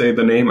doesn't say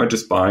the name, I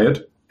just buy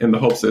it in the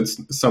hopes it's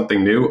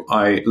something new.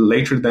 I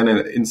later then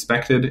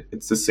inspect it.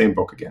 It's the same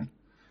book again.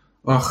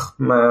 Ugh,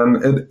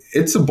 man,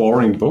 it's a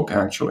boring book,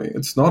 actually.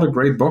 It's not a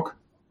great book.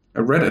 I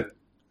read it.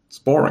 It's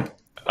boring.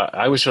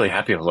 I was really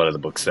happy with a lot of the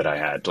books that I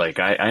had. Like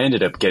I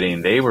ended up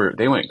getting, they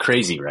went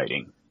crazy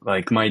writing.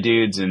 Like my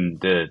dudes in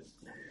the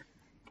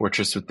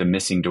Fortress with the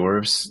Missing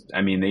Dwarves.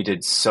 I mean, they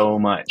did so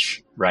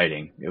much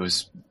writing. It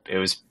was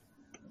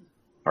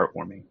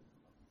heartwarming.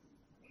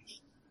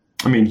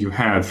 I mean, you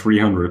had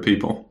 300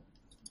 people.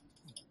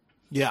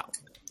 Yeah.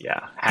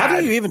 Yeah. How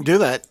do you even do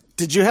that?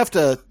 Did you have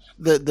to?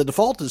 The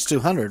default is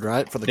 200,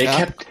 right? For the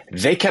cap?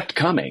 They kept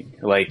coming.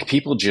 Like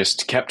people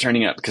just kept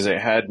turning up because I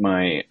had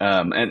my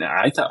and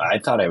I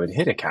thought I would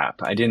hit a cap.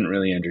 I didn't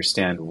really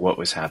understand what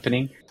was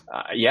happening.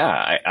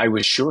 I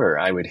was sure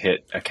I would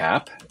hit a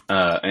cap,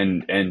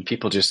 and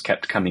people just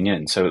kept coming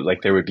in. So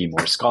like there would be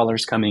more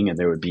scholars coming, and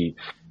there would be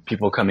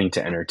people coming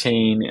to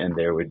entertain, and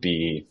there would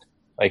be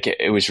like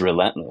it was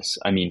relentless.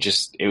 I mean,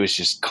 it was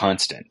just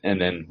constant. And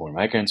then more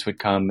migrants would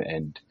come,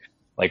 and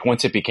like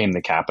once it became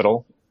the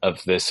capital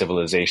of the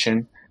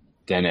civilization,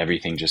 then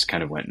everything just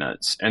kind of went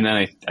nuts. And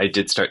then I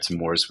did start some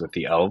wars with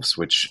the elves,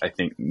 which I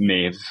think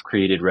may have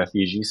created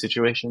refugee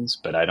situations,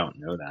 but I don't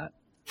know that.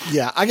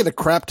 Yeah, I get a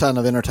crap ton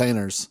of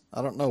entertainers.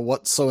 I don't know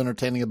what's so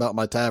entertaining about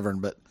my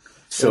tavern, but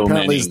so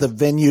apparently many. it's the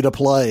venue to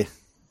play.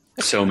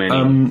 So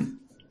many.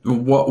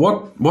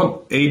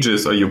 What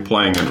ages are you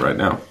playing in right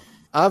now?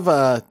 I've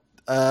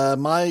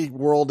my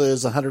world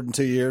is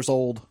 102 years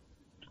old.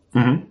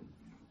 Mm-hmm.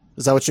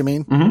 Is that what you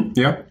mean? Mm-hmm.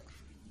 Yeah.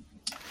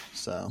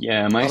 So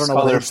Yeah, my I don't know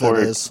what scholar age that fort,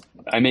 is.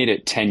 I made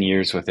it 10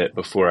 years with it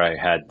before I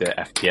had the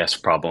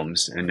FPS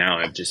problems, and now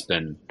I've just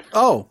been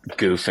Oh,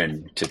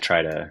 goofing to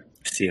try to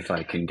see if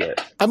I can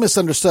get... I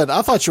misunderstood.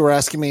 I thought you were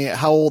asking me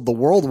how old the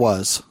world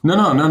was. No.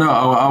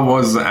 I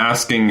was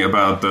asking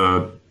about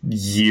the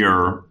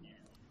year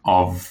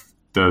of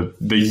the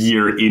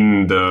year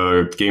in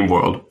the game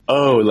world.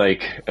 Oh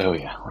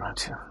yeah, hold on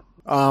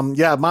to.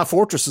 Yeah, my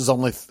fortress is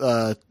only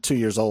 2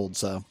 years old,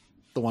 so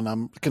the one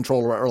I'm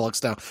controller at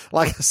Erlux now.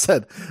 Like I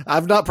said,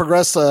 I've not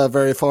progressed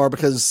very far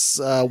because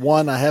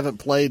one, I haven't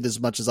played as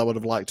much as I would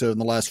have liked to in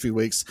the last few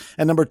weeks,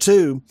 and number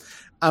two,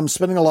 I'm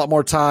spending a lot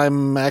more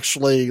time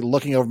actually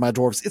looking over my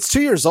dwarves. It's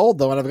 2 years old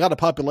though, and I've got a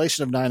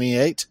population of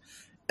 98,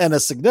 and a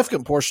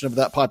significant portion of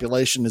that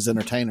population is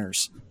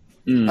entertainers.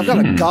 Mm-hmm. I've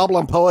got a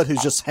goblin poet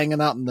who's just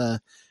hanging out in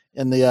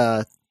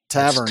the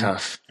tavern. That's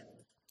tough.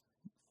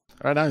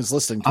 Right now he's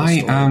listening to a I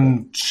story.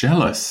 am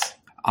jealous.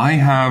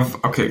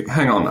 Okay,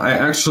 hang on. I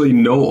actually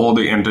know all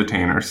the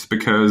entertainers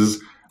because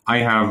I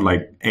have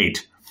like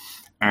 8.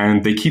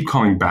 And they keep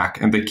coming back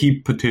and they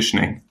keep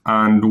petitioning.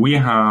 And we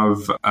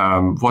have,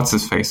 what's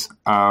his face?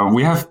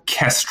 We have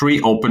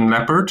Kestri Open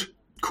Leopard.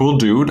 Cool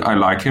dude. I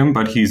like him,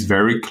 but he's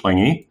very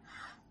clingy.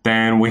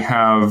 Then we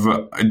have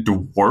a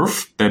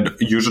dwarf that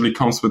usually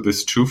comes with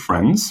his 2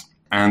 friends.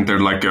 And they're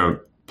like a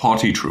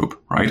party troupe,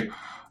 right?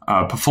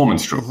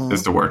 Performance troupe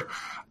is the word.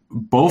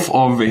 Both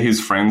of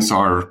his friends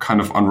are kind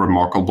of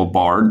unremarkable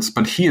bards,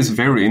 but he is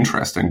very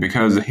interesting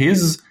because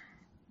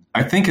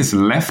I think his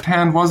left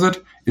hand,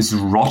 is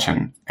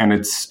rotten and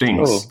it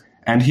stinks. Oh,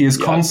 and he is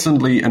yuck.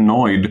 Constantly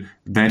annoyed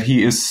that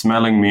he is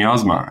smelling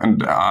miasma.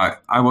 And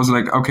I was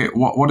like, okay,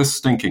 what is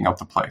stinking up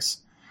the place?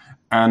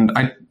 And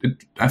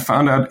I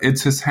found out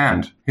it's his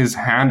hand. His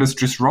hand is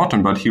just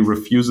rotten, but he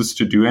refuses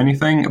to do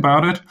anything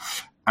about it.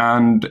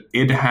 And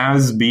it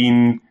has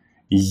been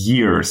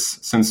years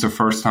since the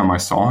first time I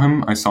saw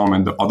him. I saw him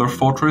in the other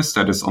fortress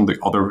that is on the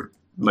other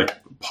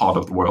part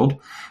of the world.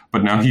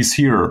 But now he's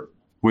here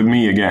with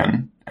me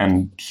again.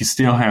 And he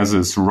still has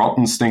his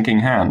rotten, stinking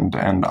hand.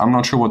 And I'm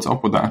not sure what's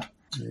up with that.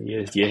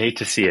 You hate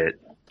to see it.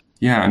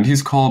 Yeah, and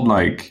he's called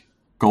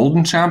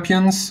Golden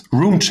Champions?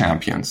 Room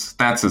Champions.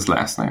 That's his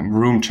last name.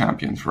 Room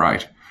Champions,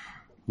 right.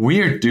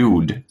 Weird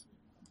dude.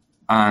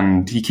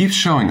 And he keeps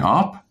showing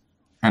up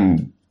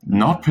and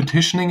not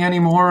petitioning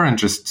anymore and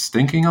just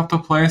stinking up the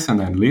place and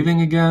then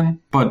leaving again.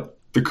 But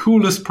the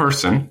coolest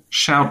person,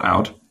 shout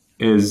out,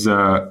 is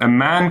a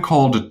man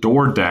called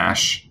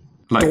DoorDash.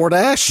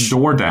 DoorDash?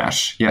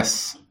 DoorDash,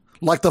 yes.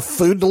 Like the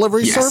food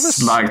delivery service?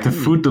 Yes, like the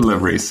food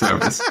delivery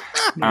service.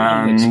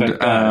 And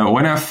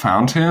when I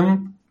found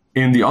him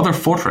in the other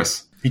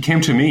fortress, he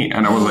came to me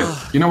and I was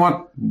like, you know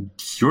what?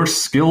 Your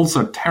skills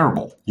are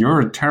terrible. You're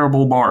a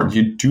terrible bard.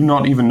 You do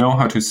not even know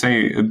how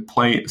to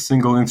play a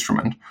single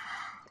instrument.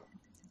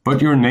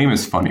 But your name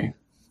is funny.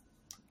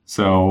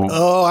 So.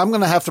 Oh, I'm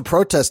going to have to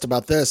protest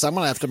about this. I'm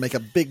going to have to make a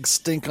big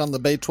stink on the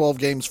Bay 12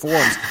 Games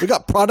forums. We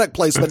got product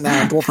placement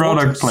now.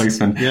 Product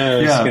placement. Yeah,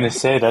 I was going to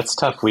say, that's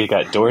tough. We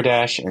got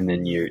DoorDash, and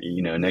then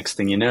next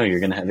thing you know, you're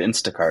going to have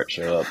Instacart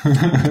show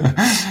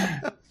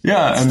up.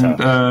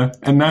 Yeah,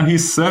 and now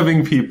he's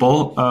serving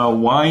people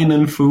wine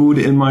and food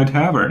in my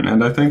tavern,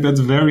 and I think that's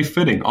very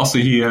fitting. Also,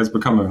 he has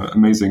become an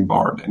amazing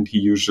bard, and he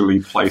usually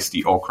plays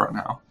the Okra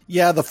now.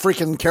 Yeah, the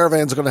freaking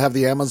caravan's going to have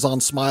the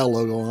Amazon Smile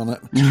logo on it.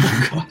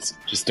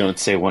 Just don't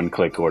say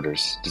one-click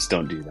orders. Just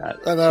don't do that.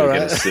 I know,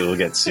 right? You'll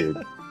get sued.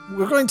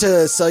 We're going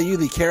to sell you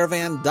the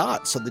Caravan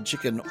Dot so that you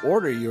can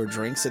order your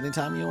drinks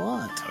anytime you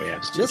want. Oh, yeah.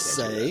 Just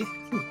say...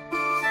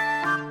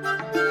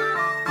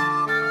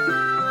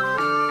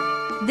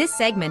 This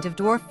segment of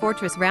Dwarf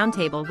Fortress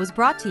Roundtable was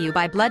brought to you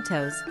by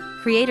Bloodtoes,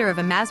 creator of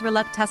a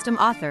Mazraluk custom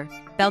author,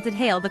 belted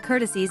hail the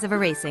courtesies of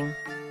erasing.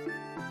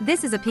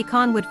 This is a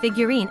pecan wood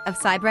figurine of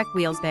Cybrek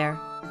Wheelsbear.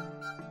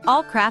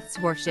 All crafts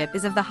workshop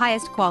is of the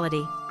highest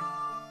quality.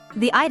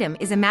 The item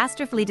is a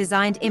masterfully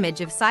designed image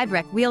of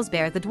Cybrek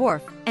Wheelsbear the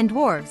dwarf and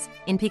dwarves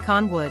in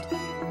pecan wood.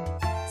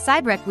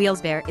 Cybrek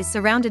Wheelsbear is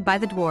surrounded by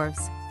the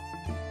dwarves.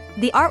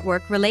 The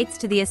artwork relates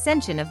to the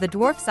ascension of the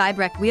dwarf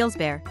Cybrek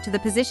Wheelsbear to the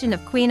position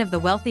of Queen of the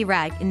Wealthy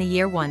Rag in the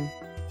year 1.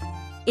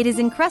 It is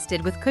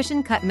encrusted with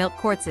cushion-cut milk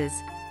quartzes,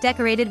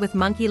 decorated with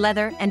monkey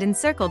leather and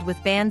encircled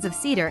with bands of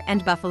cedar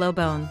and buffalo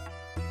bone.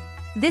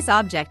 This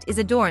object is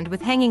adorned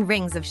with hanging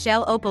rings of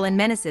shell opal and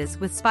menaces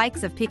with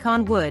spikes of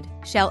pecan wood,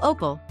 shell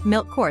opal,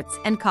 milk quartz,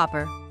 and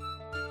copper.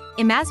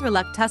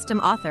 Imazraluk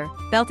custom author,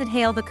 belted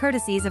hail the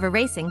courtesies of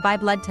erasing by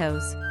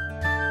Bloodtoes.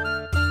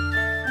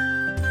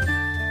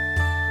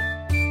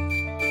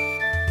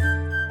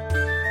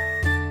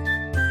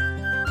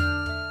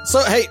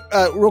 So, hey,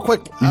 real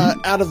quick,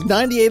 out of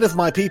 98 of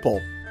my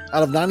people,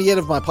 out of 98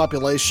 of my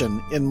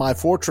population in my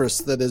fortress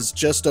that is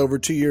just over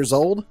 2 years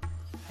old,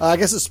 I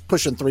guess it's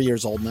pushing 3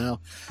 years old now,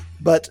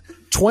 but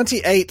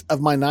 28 of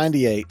my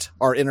 98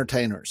 are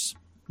entertainers.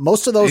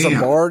 Most of those are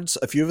bards.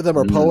 A few of them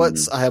are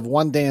poets. I have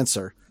one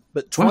dancer,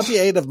 but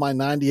 28 of my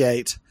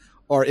 98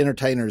 are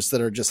entertainers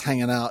that are just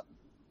hanging out,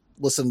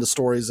 listening to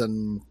stories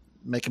and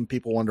making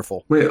people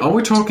wonderful. Wait, are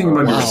we talking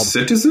about your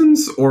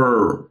citizens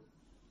or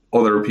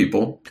other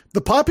people?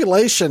 The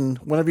population,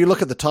 whenever you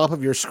look at the top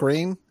of your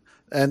screen,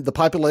 and the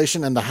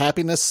population and the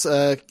happiness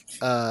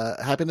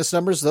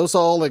numbers, those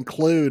all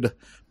include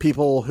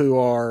people who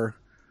are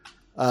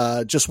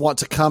just want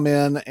to come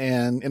in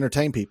and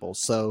entertain people.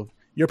 So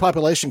your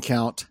population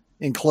count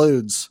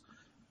includes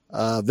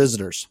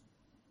visitors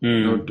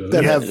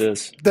that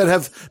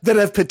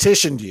have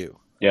petitioned you.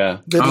 Yeah.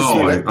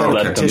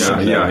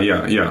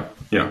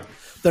 Yeah.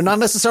 They're not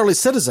necessarily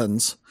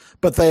citizens,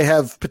 but they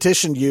have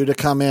petitioned you to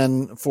come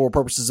in for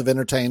purposes of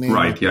entertaining,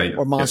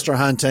 or monster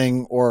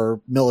hunting, or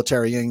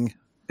militarying.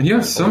 And you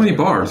have so many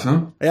bards,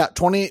 huh? Yeah,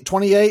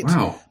 28.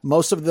 Wow.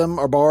 Most of them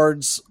are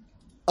bards.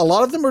 A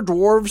lot of them are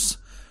dwarves.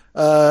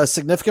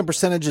 Significant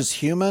percentage is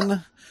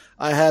human.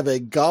 I have a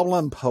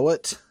goblin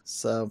poet,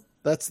 so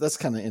that's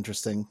kind of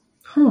interesting.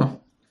 Huh.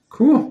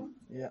 Cool.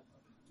 Yeah.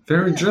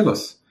 Very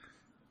jealous.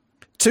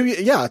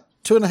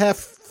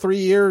 2.5, 3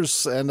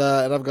 years, and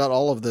I've got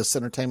all of this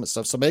entertainment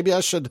stuff. So maybe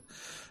I should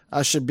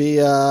be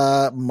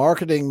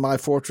marketing my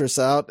fortress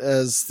out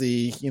as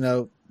the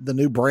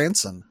new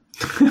Branson.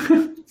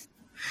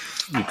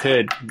 You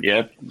could,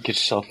 get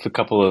yourself a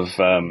couple of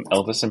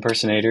Elvis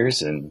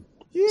impersonators and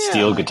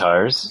steel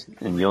guitars,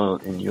 and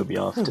you'll be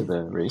off to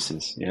the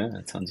races. Yeah,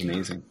 that sounds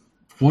amazing.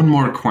 One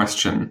more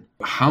question: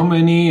 how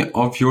many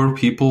of your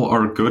people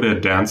are good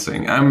at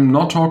dancing? I'm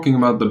not talking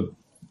about the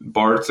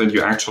bards that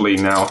you actually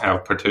now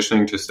have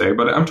petitioning to stay,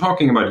 but I'm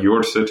talking about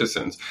your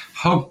citizens.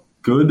 How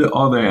good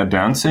are they at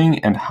dancing,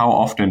 and how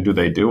often do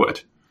they do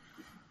it?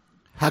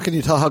 How can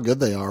you tell how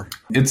good they are?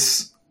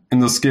 It's in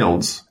the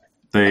skills.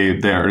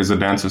 There is a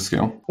dancer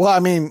skill. Well,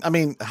 I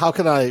mean, how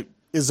can I?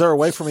 Is there a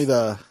way for me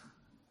to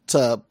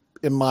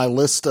in my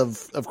list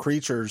of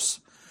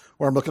creatures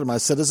where I'm looking at my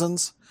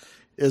citizens?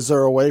 Is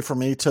there a way for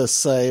me to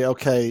say,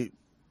 okay,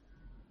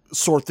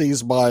 sort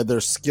these by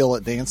their skill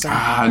at dancing?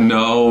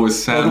 No,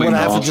 sadly not.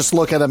 I have to just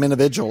look at them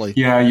individually?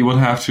 Yeah, you will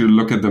have to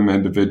look at them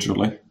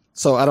individually.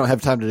 So I don't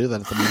have time to do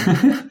that at the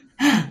moment.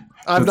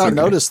 I've not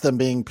noticed them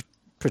being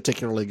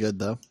particularly good,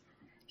 though.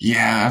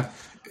 Yeah.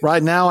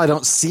 Right now, I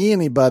don't see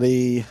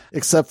anybody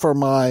except for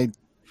my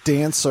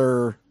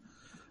dancer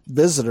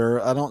visitor.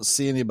 I don't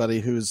see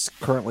anybody who's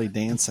currently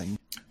dancing.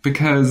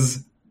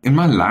 Because in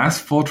my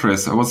last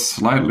fortress, I was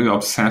slightly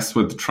obsessed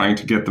with trying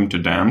to get them to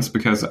dance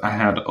because I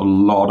had a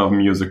lot of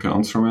musical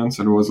instruments.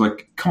 And it was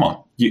like, come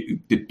on, you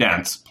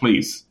dance,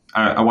 please.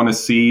 I want to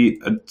see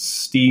a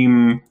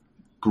Steam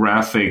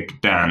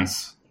graphic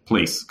dance,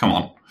 please. Come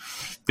on.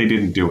 They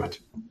didn't do it.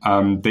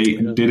 They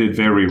did it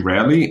very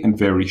rarely and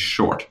very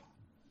short.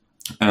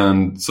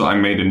 And so I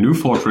made a new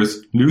fortress,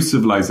 new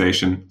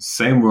civilization,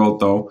 same world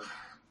though.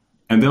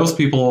 And those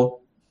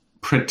people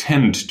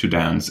pretend to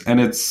dance.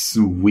 And it's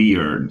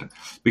weird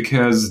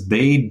because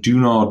they do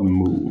not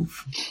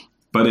move.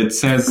 But it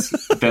says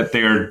that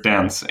they're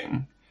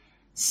dancing.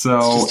 So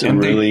it's just a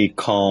really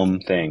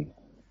calm thing.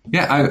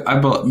 Yeah,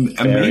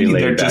 maybe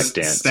they're just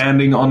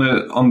standing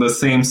on the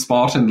same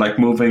spot and like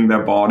moving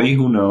their body.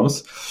 Who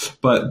knows?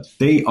 But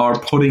they are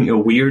putting a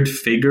weird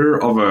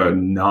figure of a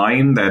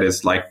 9 that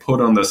is like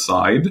put on the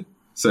side,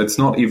 So it's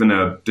not even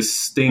a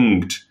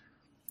distinct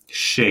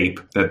shape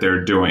that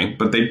they're doing,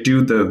 but they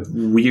do the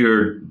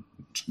weird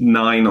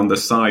 9 on the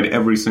side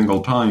every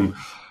single time.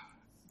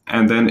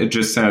 And then it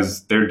just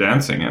says they're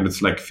dancing, and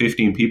it's like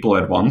 15 people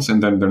at once,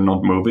 and then they're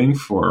not moving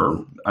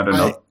for, I don't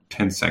know,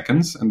 10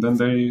 seconds, and then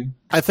they...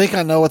 I think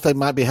I know what they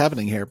might be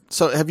happening here.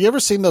 So have you ever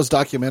seen those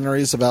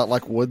documentaries about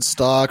like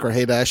Woodstock or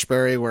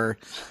Haight-Ashbury where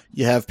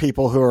you have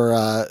people who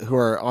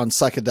are on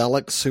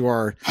psychedelics who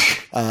are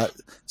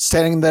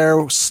standing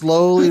there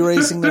slowly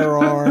raising their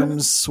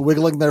arms,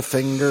 wiggling their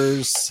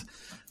fingers,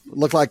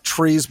 look like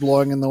trees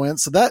blowing in the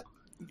wind? So that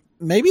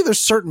maybe there's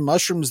certain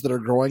mushrooms that are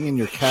growing in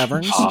your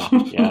caverns.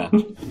 Yeah.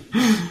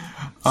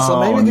 So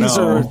maybe these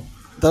are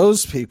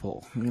those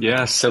people.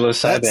 Yeah,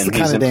 psilocybin. That's the He's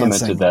kind of implemented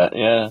dancing. that.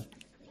 Yeah.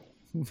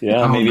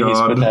 Yeah, maybe he's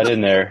God. put that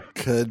in there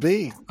Could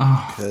be.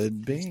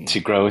 Could be. to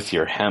grow with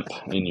your hemp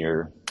in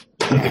your...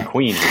 The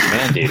queen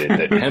has mandated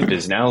that hemp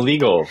is now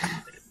legal.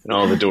 And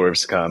all the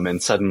dwarves come,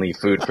 and suddenly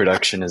food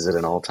production is at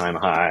an all-time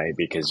high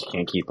because you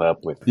can't keep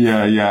up with...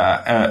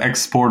 Yeah.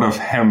 Export of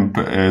hemp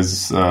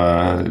is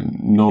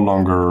no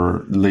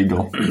longer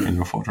legal in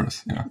your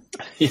fortress. Yeah.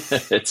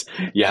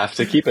 You have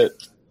to keep it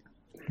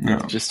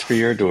Yeah. just for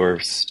your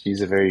dwarves.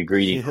 She's a very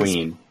greedy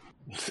queen.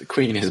 The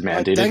queen has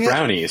mandated dang it.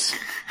 brownies.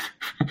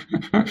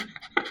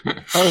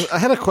 I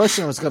had a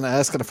question I was going to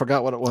ask, and I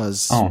forgot what it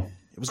was. Oh.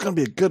 It was going to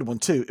be a good one,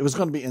 too. It was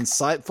going to be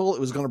insightful. It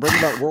was going to bring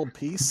about world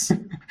peace.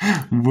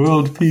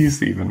 World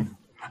peace, even.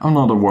 I'm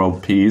not a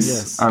world peace.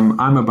 Yes.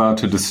 I'm about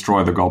to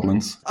destroy the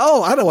goblins.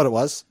 Oh, I know what it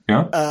was.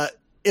 Yeah?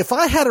 If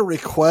I had a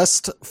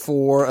request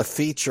for a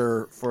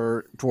feature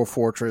for Dwarf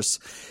Fortress,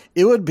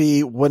 it would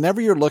be whenever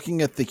you're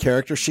looking at the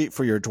character sheet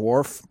for your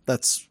dwarf,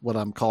 that's what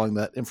I'm calling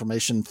that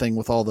information thing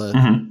with all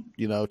the,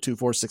 2,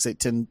 4, 6, 8,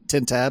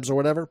 10 tabs or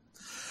whatever.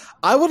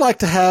 I would like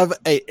to have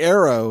a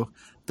arrow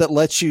that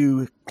lets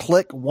you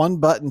click one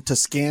button to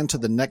scan to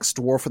the next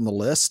dwarf in the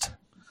list.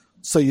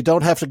 So you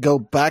don't have to go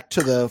back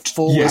to the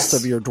full Yes.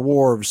 list of your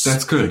dwarves.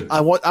 That's good. I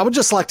would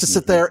just like to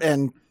sit there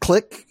and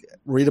click,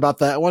 read about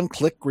that one,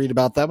 click, read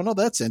about that one. Oh,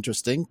 that's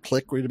interesting.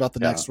 Click, read about the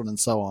next one, and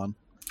so on.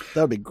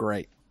 That would be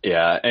great.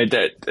 Yeah, and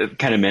that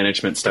kind of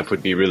management stuff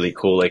would be really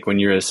cool. Like when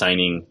you're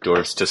assigning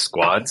dwarves to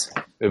squads,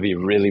 it would be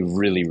really,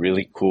 really,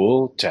 really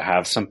cool to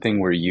have something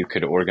where you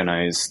could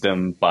organize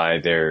them by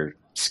their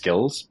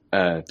skills,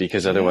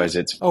 because otherwise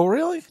it's Oh,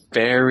 really?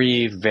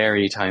 very,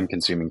 very time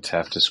consuming to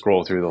have to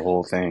scroll through the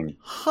whole thing.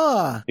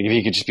 Huh. Like if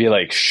you could just be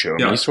like, show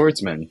Yeah. me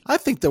swordsman. I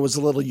think there was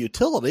a little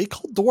utility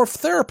called Dwarf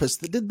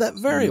Therapist that did that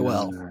very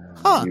well.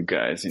 Huh. You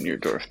guys and your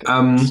dwarf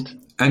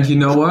And you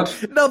know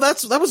what? No,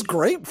 that was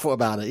great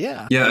about it.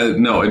 Yeah. Yeah,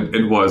 no,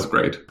 it was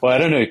great. Well, I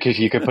don't know if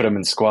you could put them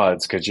in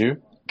squads, could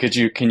you?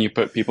 Can you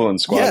put people in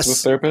squads with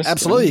Yes, therapists?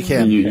 absolutely you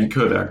can. You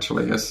could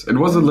actually, yes. It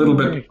was a little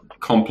bit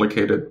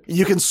complicated.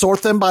 You can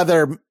sort them by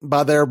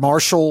their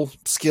martial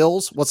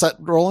skills. What's that,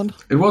 Roland?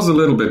 It was a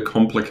little bit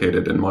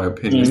complicated in my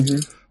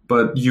opinion.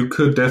 But you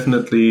could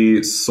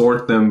definitely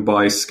sort them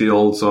by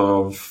skills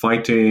of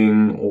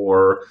fighting,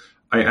 or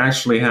I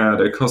actually had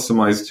a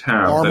customized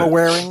tab. Armor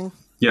wearing.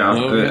 Yeah,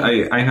 Oh,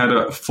 yeah. I had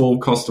a full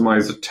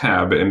customized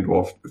tab in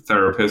Dwarf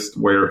Therapist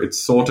where it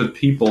sorted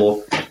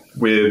people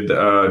with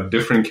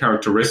different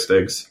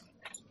characteristics.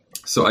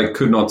 So I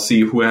could not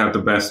see who had the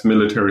best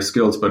military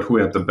skills, but who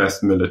had the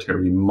best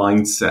military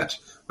mindset,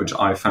 which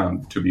I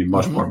found to be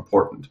much more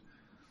important.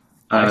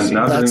 And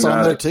now That's doing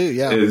on that there too,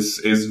 yeah.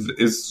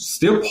 is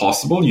still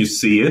possible. You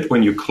see it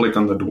when you click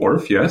on the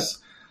dwarf, yes,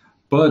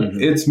 but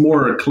it's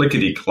more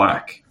clickety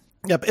clack.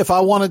 Yep. If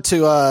I wanted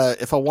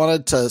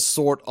to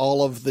sort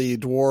all of the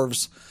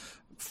dwarves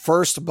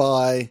first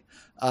by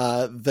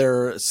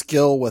their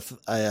skill with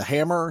a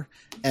hammer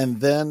and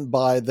then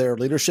by their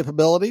leadership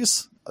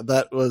abilities,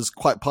 that was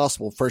quite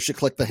possible. First you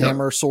click the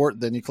hammer sort,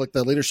 then you click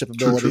the leadership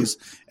abilities,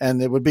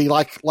 and it would be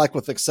like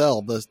with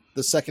Excel. The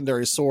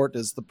secondary sort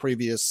is the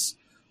previous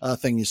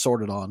thing you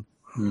sorted on.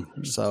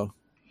 So,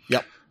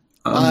 yep.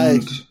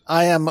 And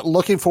I am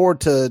looking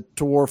forward to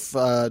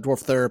Dwarf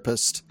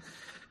Therapist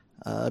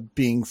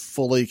being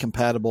fully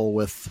compatible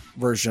with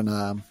version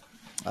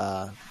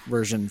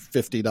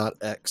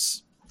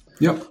 50.x.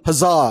 yep.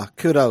 Huzzah!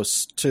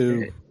 Kudos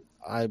to.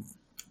 I'm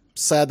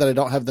sad that I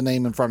don't have the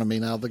name in front of me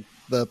now.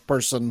 The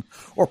person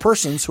or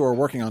persons who are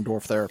working on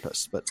Dwarf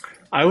Therapist, but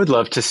I would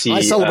love to see.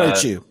 I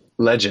celebrate you.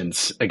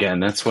 Legends again.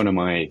 That's one of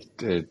my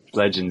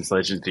Legends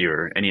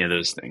Viewer, any of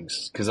those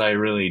things, because I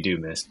really do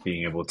miss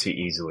being able to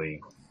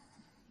easily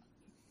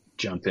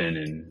jump in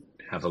and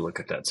have a look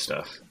at that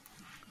stuff.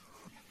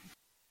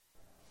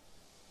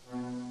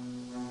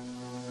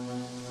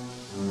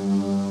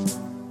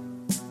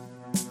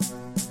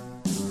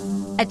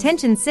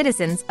 Attention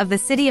citizens of the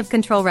City of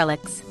Control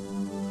Relics.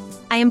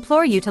 I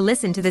implore you to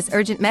listen to this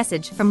urgent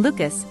message from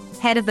Lucas,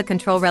 head of the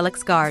Control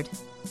Relics Guard.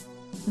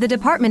 The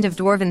Department of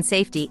Dwarven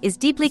Safety is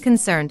deeply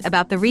concerned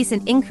about the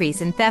recent increase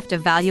in theft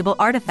of valuable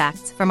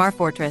artifacts from our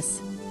fortress.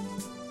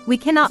 We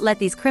cannot let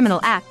these criminal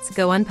acts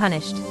go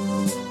unpunished.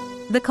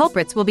 The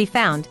culprits will be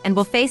found and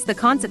will face the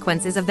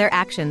consequences of their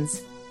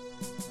actions.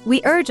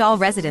 We urge all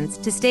residents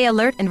to stay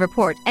alert and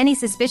report any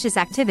suspicious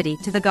activity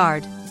to the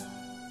Guard.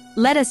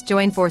 Let us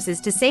join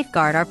forces to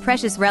safeguard our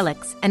precious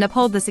relics and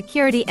uphold the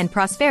security and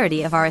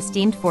prosperity of our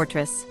esteemed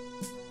fortress.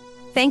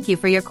 Thank you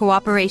for your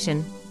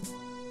cooperation.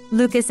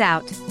 Lucas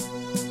out.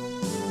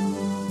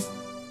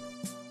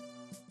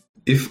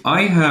 If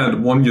I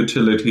had one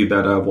utility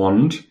that I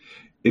want,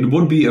 it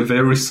would be a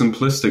very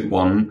simplistic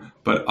one,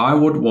 but I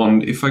would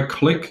want, if I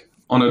click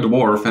on a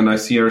dwarf and I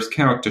see his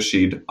character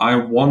sheet, I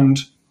want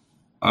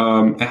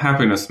a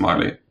happiness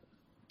smiley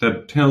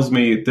that tells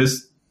me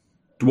this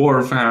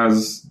dwarf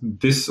has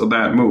this or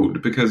that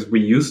mood, because we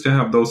used to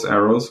have those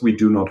arrows, we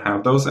do not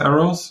have those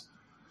arrows,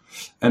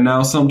 and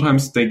now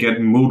sometimes they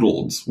get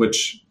moodles,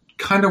 which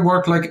kind of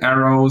work like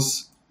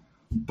arrows,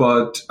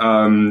 but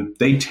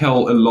they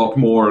tell a lot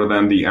more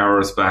than the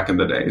arrows back in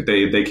the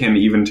day. They can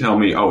even tell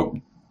me,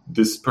 oh,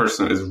 this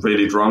person is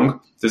really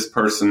drunk, this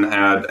person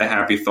had a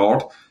happy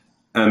thought,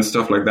 and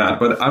stuff like that.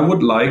 But I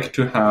would like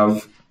to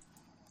have,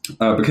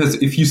 because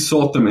if you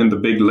sort them in the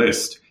big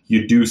list,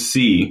 you do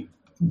see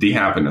the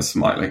happiness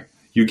smiley.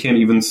 You can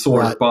even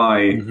sort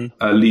by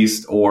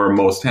least or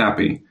most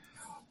happy.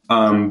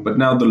 But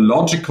now the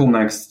logical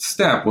next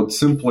step would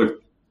simply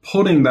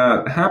putting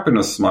that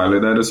happiness smiley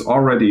that is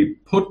already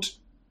put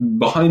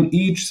behind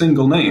each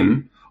single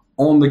name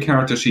on the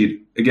character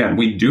sheet. Again,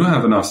 we do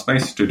have enough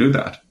space to do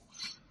that.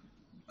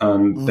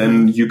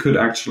 Then you could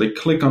actually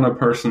click on a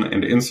person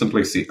and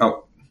instantly see,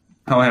 oh,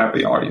 how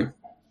happy are you?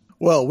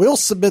 Well, we'll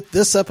submit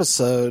this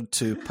episode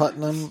to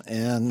Putnam,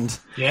 and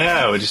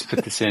Yeah, we'll just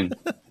put this in.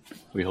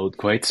 We hold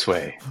quite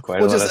sway.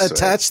 we'll just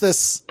attach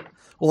this.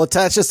 We'll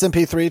attach this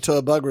MP3 to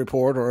a bug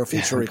report or a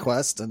feature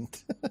request, and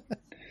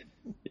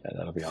yeah,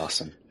 that'll be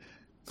awesome.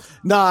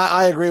 no,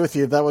 I agree with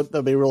you.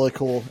 That'd be really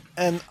cool.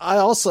 And I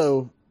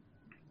also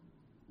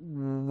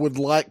would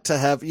like to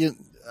have you.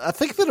 I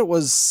think that it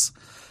was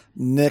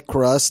Nick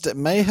Rust. It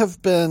may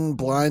have been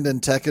Blind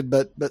and Tekid,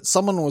 but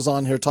someone was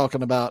on here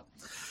talking about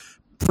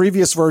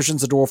previous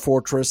versions of Dwarf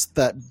Fortress.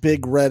 That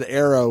big red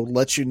arrow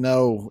lets you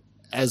know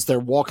as they're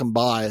walking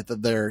by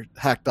that they're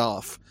hacked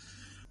off.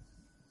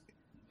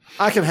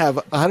 I can have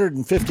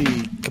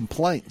 150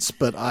 complaints,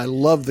 but I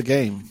love the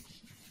game.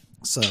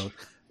 So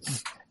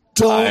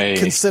don't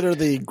consider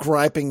the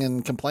griping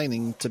and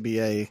complaining to be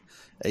a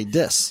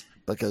diss,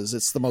 because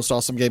it's the most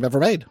awesome game ever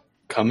made.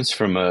 Comes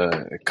from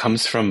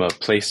a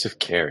place of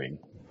caring.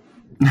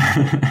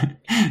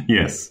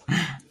 Yes.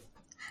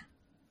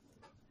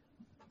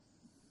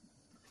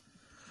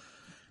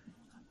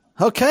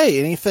 Okay,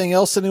 anything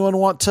else anyone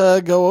want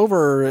to go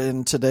over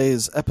in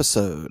today's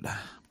episode?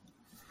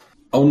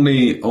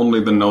 Only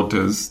the note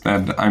is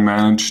that I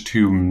managed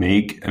to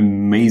make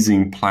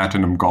amazing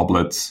platinum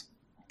goblets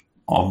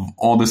of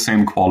all the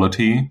same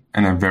quality,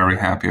 and I'm very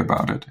happy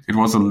about it. It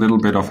was a little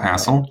bit of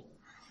hassle.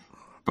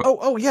 But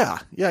Yeah.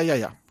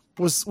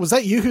 Was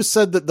that you who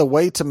said that the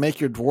way to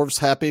make your dwarves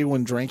happy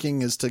when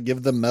drinking is to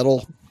give them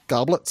metal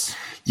goblets?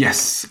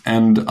 Yes,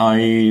 and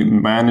I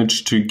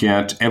managed to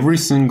get every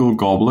single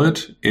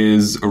goblet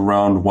is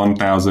around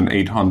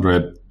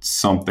 1,800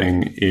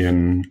 something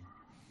in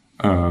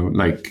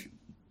like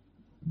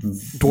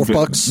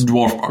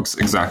Dwarf bucks,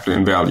 exactly,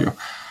 in value.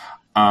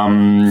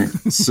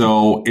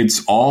 So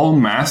it's all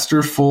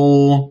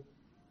masterful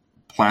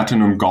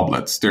platinum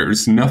goblets. There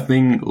is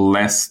nothing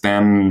less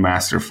than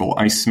masterful.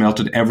 I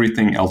smelted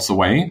everything else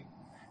away,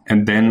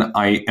 and then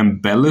I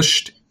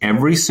embellished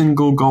every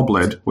single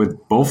goblet with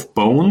both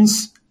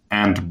bones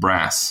and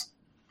brass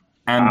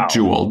and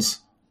jewels.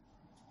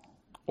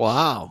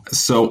 Wow.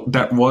 So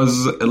that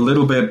was a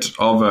little bit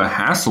of a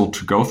hassle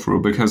to go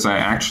through, because I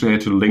actually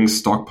had to link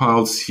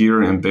stockpiles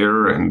here and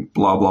there and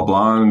blah, blah,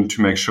 blah, and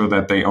to make sure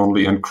that they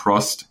only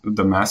encrust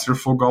the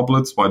masterful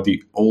goblets, while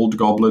the old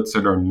goblets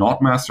that are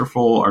not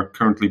masterful are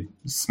currently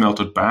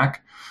smelted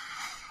back.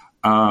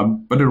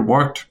 But it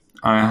worked.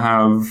 I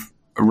have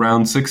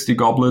around 60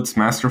 goblets,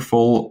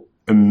 masterful,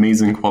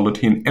 amazing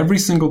quality, and every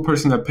single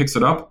person that picks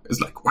it up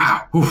is like,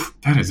 wow, oof,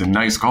 that is a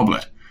nice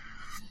goblet.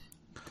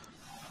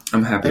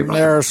 I'm happy and about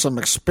there it. are some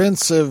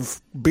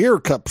expensive beer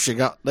cups you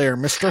got there,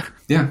 mister.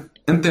 Yeah,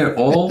 and they're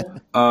all,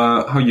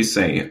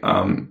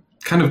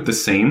 kind of the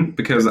same,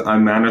 because I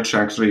managed to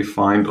actually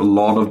find a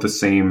lot of the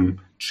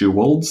same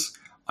jewels.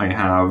 I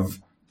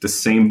have the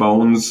same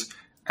bones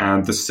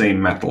and the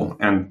same metal,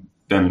 and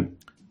then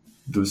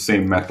the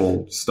same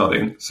metal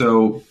studding.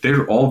 So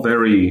they're all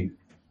very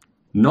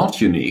not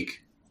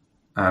unique,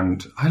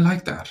 and I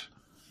like that.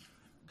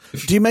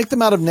 Do you make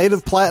them out of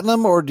native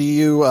platinum, or do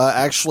you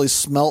actually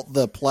smelt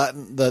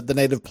the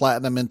native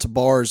platinum into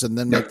bars and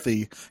then make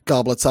the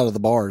goblets out of the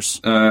bars?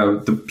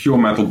 The pure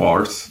metal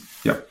bars.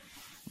 Yep.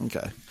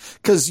 Okay.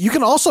 Because you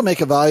can also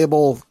make a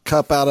valuable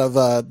cup out of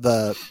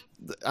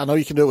I know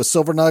you can do it with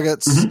silver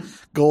nuggets,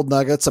 gold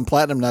nuggets, and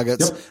platinum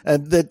nuggets. Yep.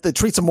 And that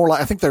treats them more like,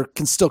 I think they're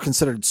still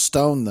considered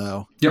stone,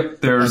 though.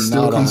 Yep, they're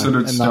still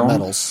considered stone. Not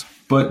metals.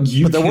 But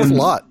they're worth a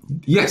lot.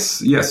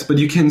 Yes, but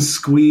you can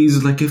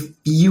squeeze like a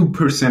few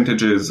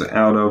percentages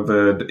out of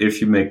it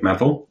if you make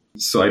metal.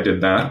 So I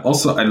did that.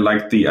 Also, I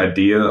liked the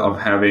idea of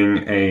having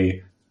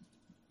a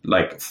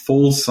like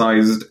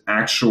full-sized,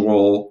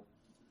 actual,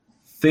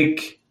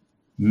 thick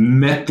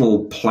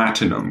metal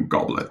platinum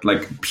goblet,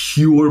 like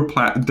pure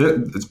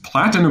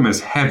platinum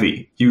is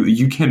heavy.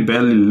 You can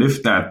barely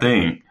lift that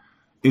thing.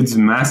 It's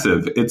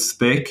massive. It's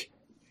thick,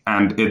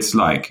 and it's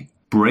like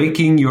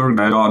breaking your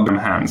goddamn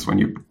hands when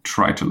you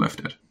try to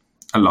lift it.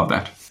 I love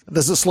that.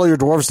 Does it slow your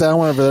dwarves down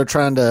whenever they're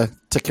trying to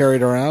carry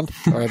it around?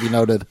 Or have you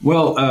noted?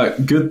 Well,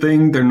 good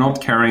thing they're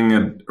not carrying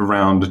it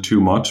around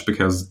too much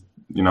because,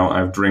 I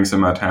have drinks in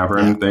my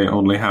tavern. Yeah. They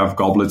only have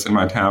goblets in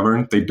my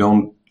tavern.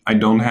 I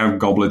don't have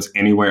goblets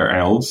anywhere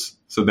else.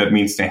 So that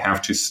means they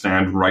have to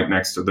stand right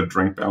next to the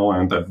drink bell,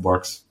 and that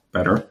works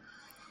better.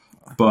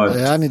 But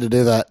yeah, I need to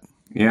do that.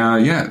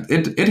 Yeah.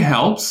 It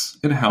helps.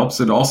 It helps.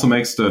 It also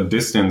makes the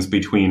distance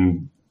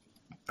between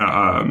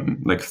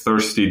like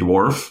thirsty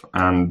dwarf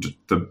and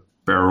the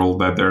barrel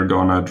that they're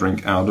gonna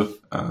drink out of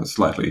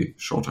slightly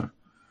shorter.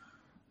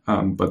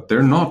 But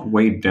they're not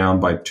weighed down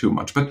by too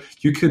much. But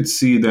you could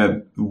see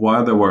that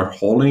while they were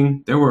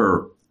hauling, they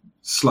were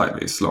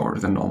slightly slower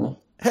than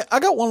normal. Hey, I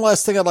got one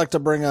last thing I'd like to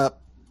bring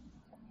up.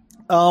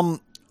 I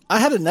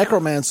had a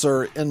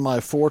necromancer in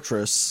my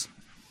fortress,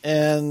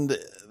 and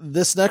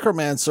this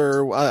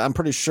necromancer, I'm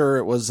pretty sure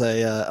it was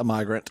a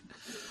migrant,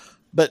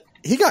 but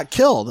he got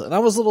killed, and I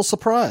was a little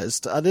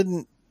surprised.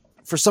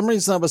 For some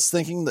reason, I was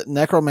thinking that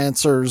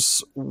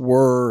necromancers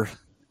were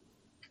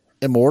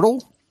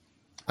immortal.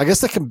 I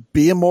guess they can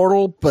be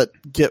immortal, but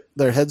get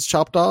their heads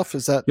chopped off.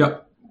 Is that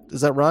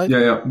right?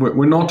 Yeah.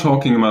 We're not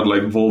talking about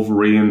like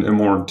Wolverine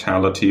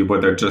immortality,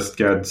 where they just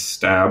get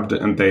stabbed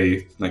and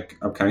they like,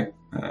 okay,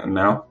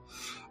 now.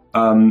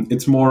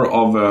 It's more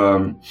of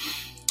a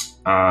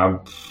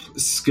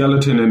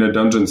skeleton in a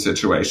dungeon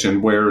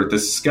situation where the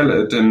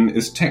skeleton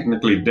is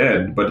technically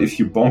dead, but if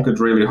you bonk it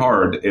really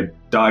hard, it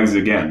dies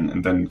again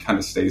and then kind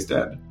of stays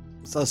dead.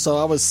 So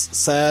I was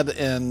sad,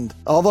 and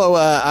although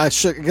I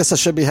guess I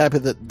should be happy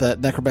that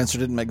Necromancer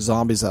didn't make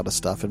zombies out of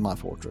stuff in my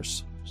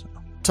fortress. So.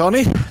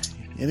 Tony,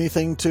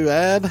 anything to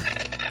add?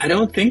 I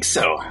don't think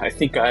so. I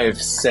think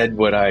I've said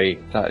what I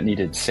thought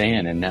needed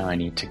saying, and now I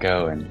need to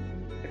go and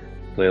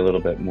play a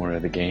little bit more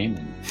of the game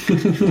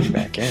and get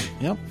back in.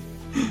 Yep.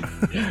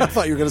 I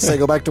thought you were going to say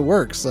go back to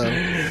work. So,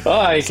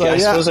 I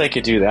suppose I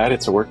could do that.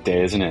 It's a work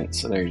day, isn't it?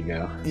 So there you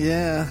go.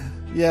 Yeah.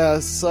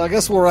 So I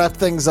guess we'll wrap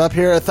things up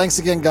here. Thanks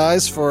again,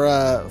 guys,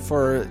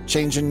 for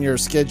changing your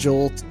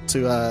schedule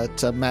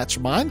to match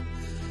mine.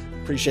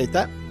 Appreciate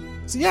that.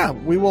 So yeah,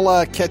 we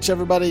will catch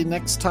everybody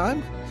next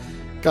time.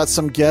 Got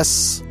some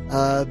guests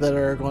that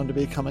are going to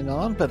be coming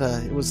on, but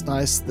it was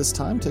nice this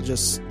time to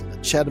just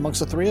chat amongst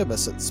the three of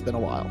us. It's been a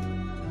while.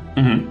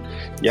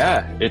 Mm-hmm.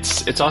 Yeah,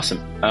 it's awesome.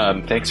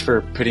 Thanks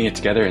for putting it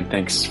together, and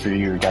thanks for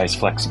your guys'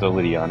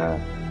 flexibility on a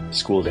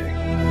school day.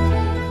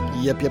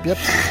 Yep.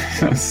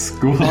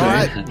 School day. All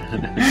right.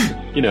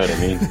 You know what I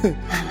mean.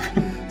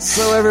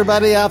 So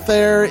everybody out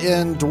there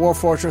in Dwarf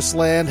Fortress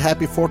land,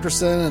 happy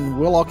fortressing, and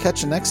we'll all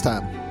catch you next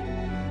time.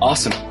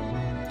 Awesome.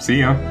 See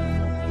ya.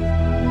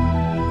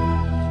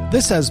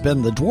 This has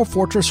been the Dwarf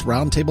Fortress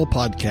Roundtable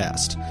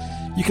Podcast.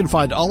 You can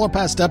find all our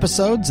past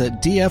episodes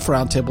at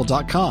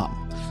dfroundtable.com.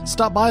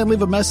 Stop by and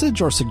leave a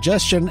message or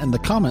suggestion in the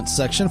comments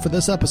section for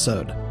this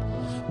episode.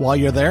 While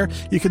you're there,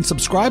 you can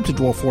subscribe to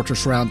Dwarf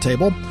Fortress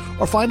Roundtable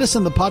or find us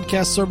in the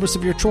podcast service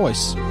of your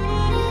choice.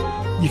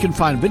 You can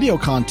find video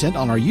content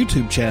on our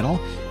YouTube channel,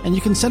 and you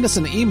can send us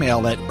an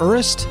email at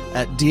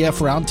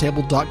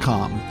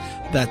urist@dfroundtable.com.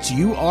 That's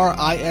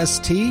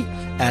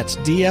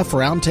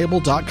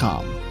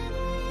urist@dfroundtable.com.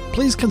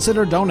 Please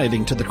consider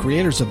donating to the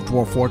creators of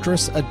Dwarf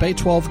Fortress at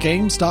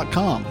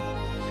bay12games.com.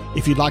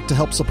 If you'd like to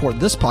help support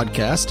this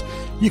podcast,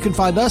 you can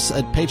find us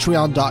at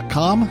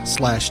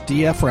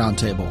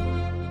patreon.com/dfroundtable.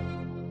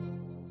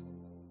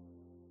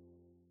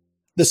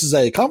 This is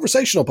a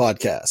conversational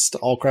podcast.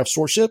 All craft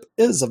stewardship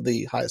is of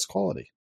the highest quality.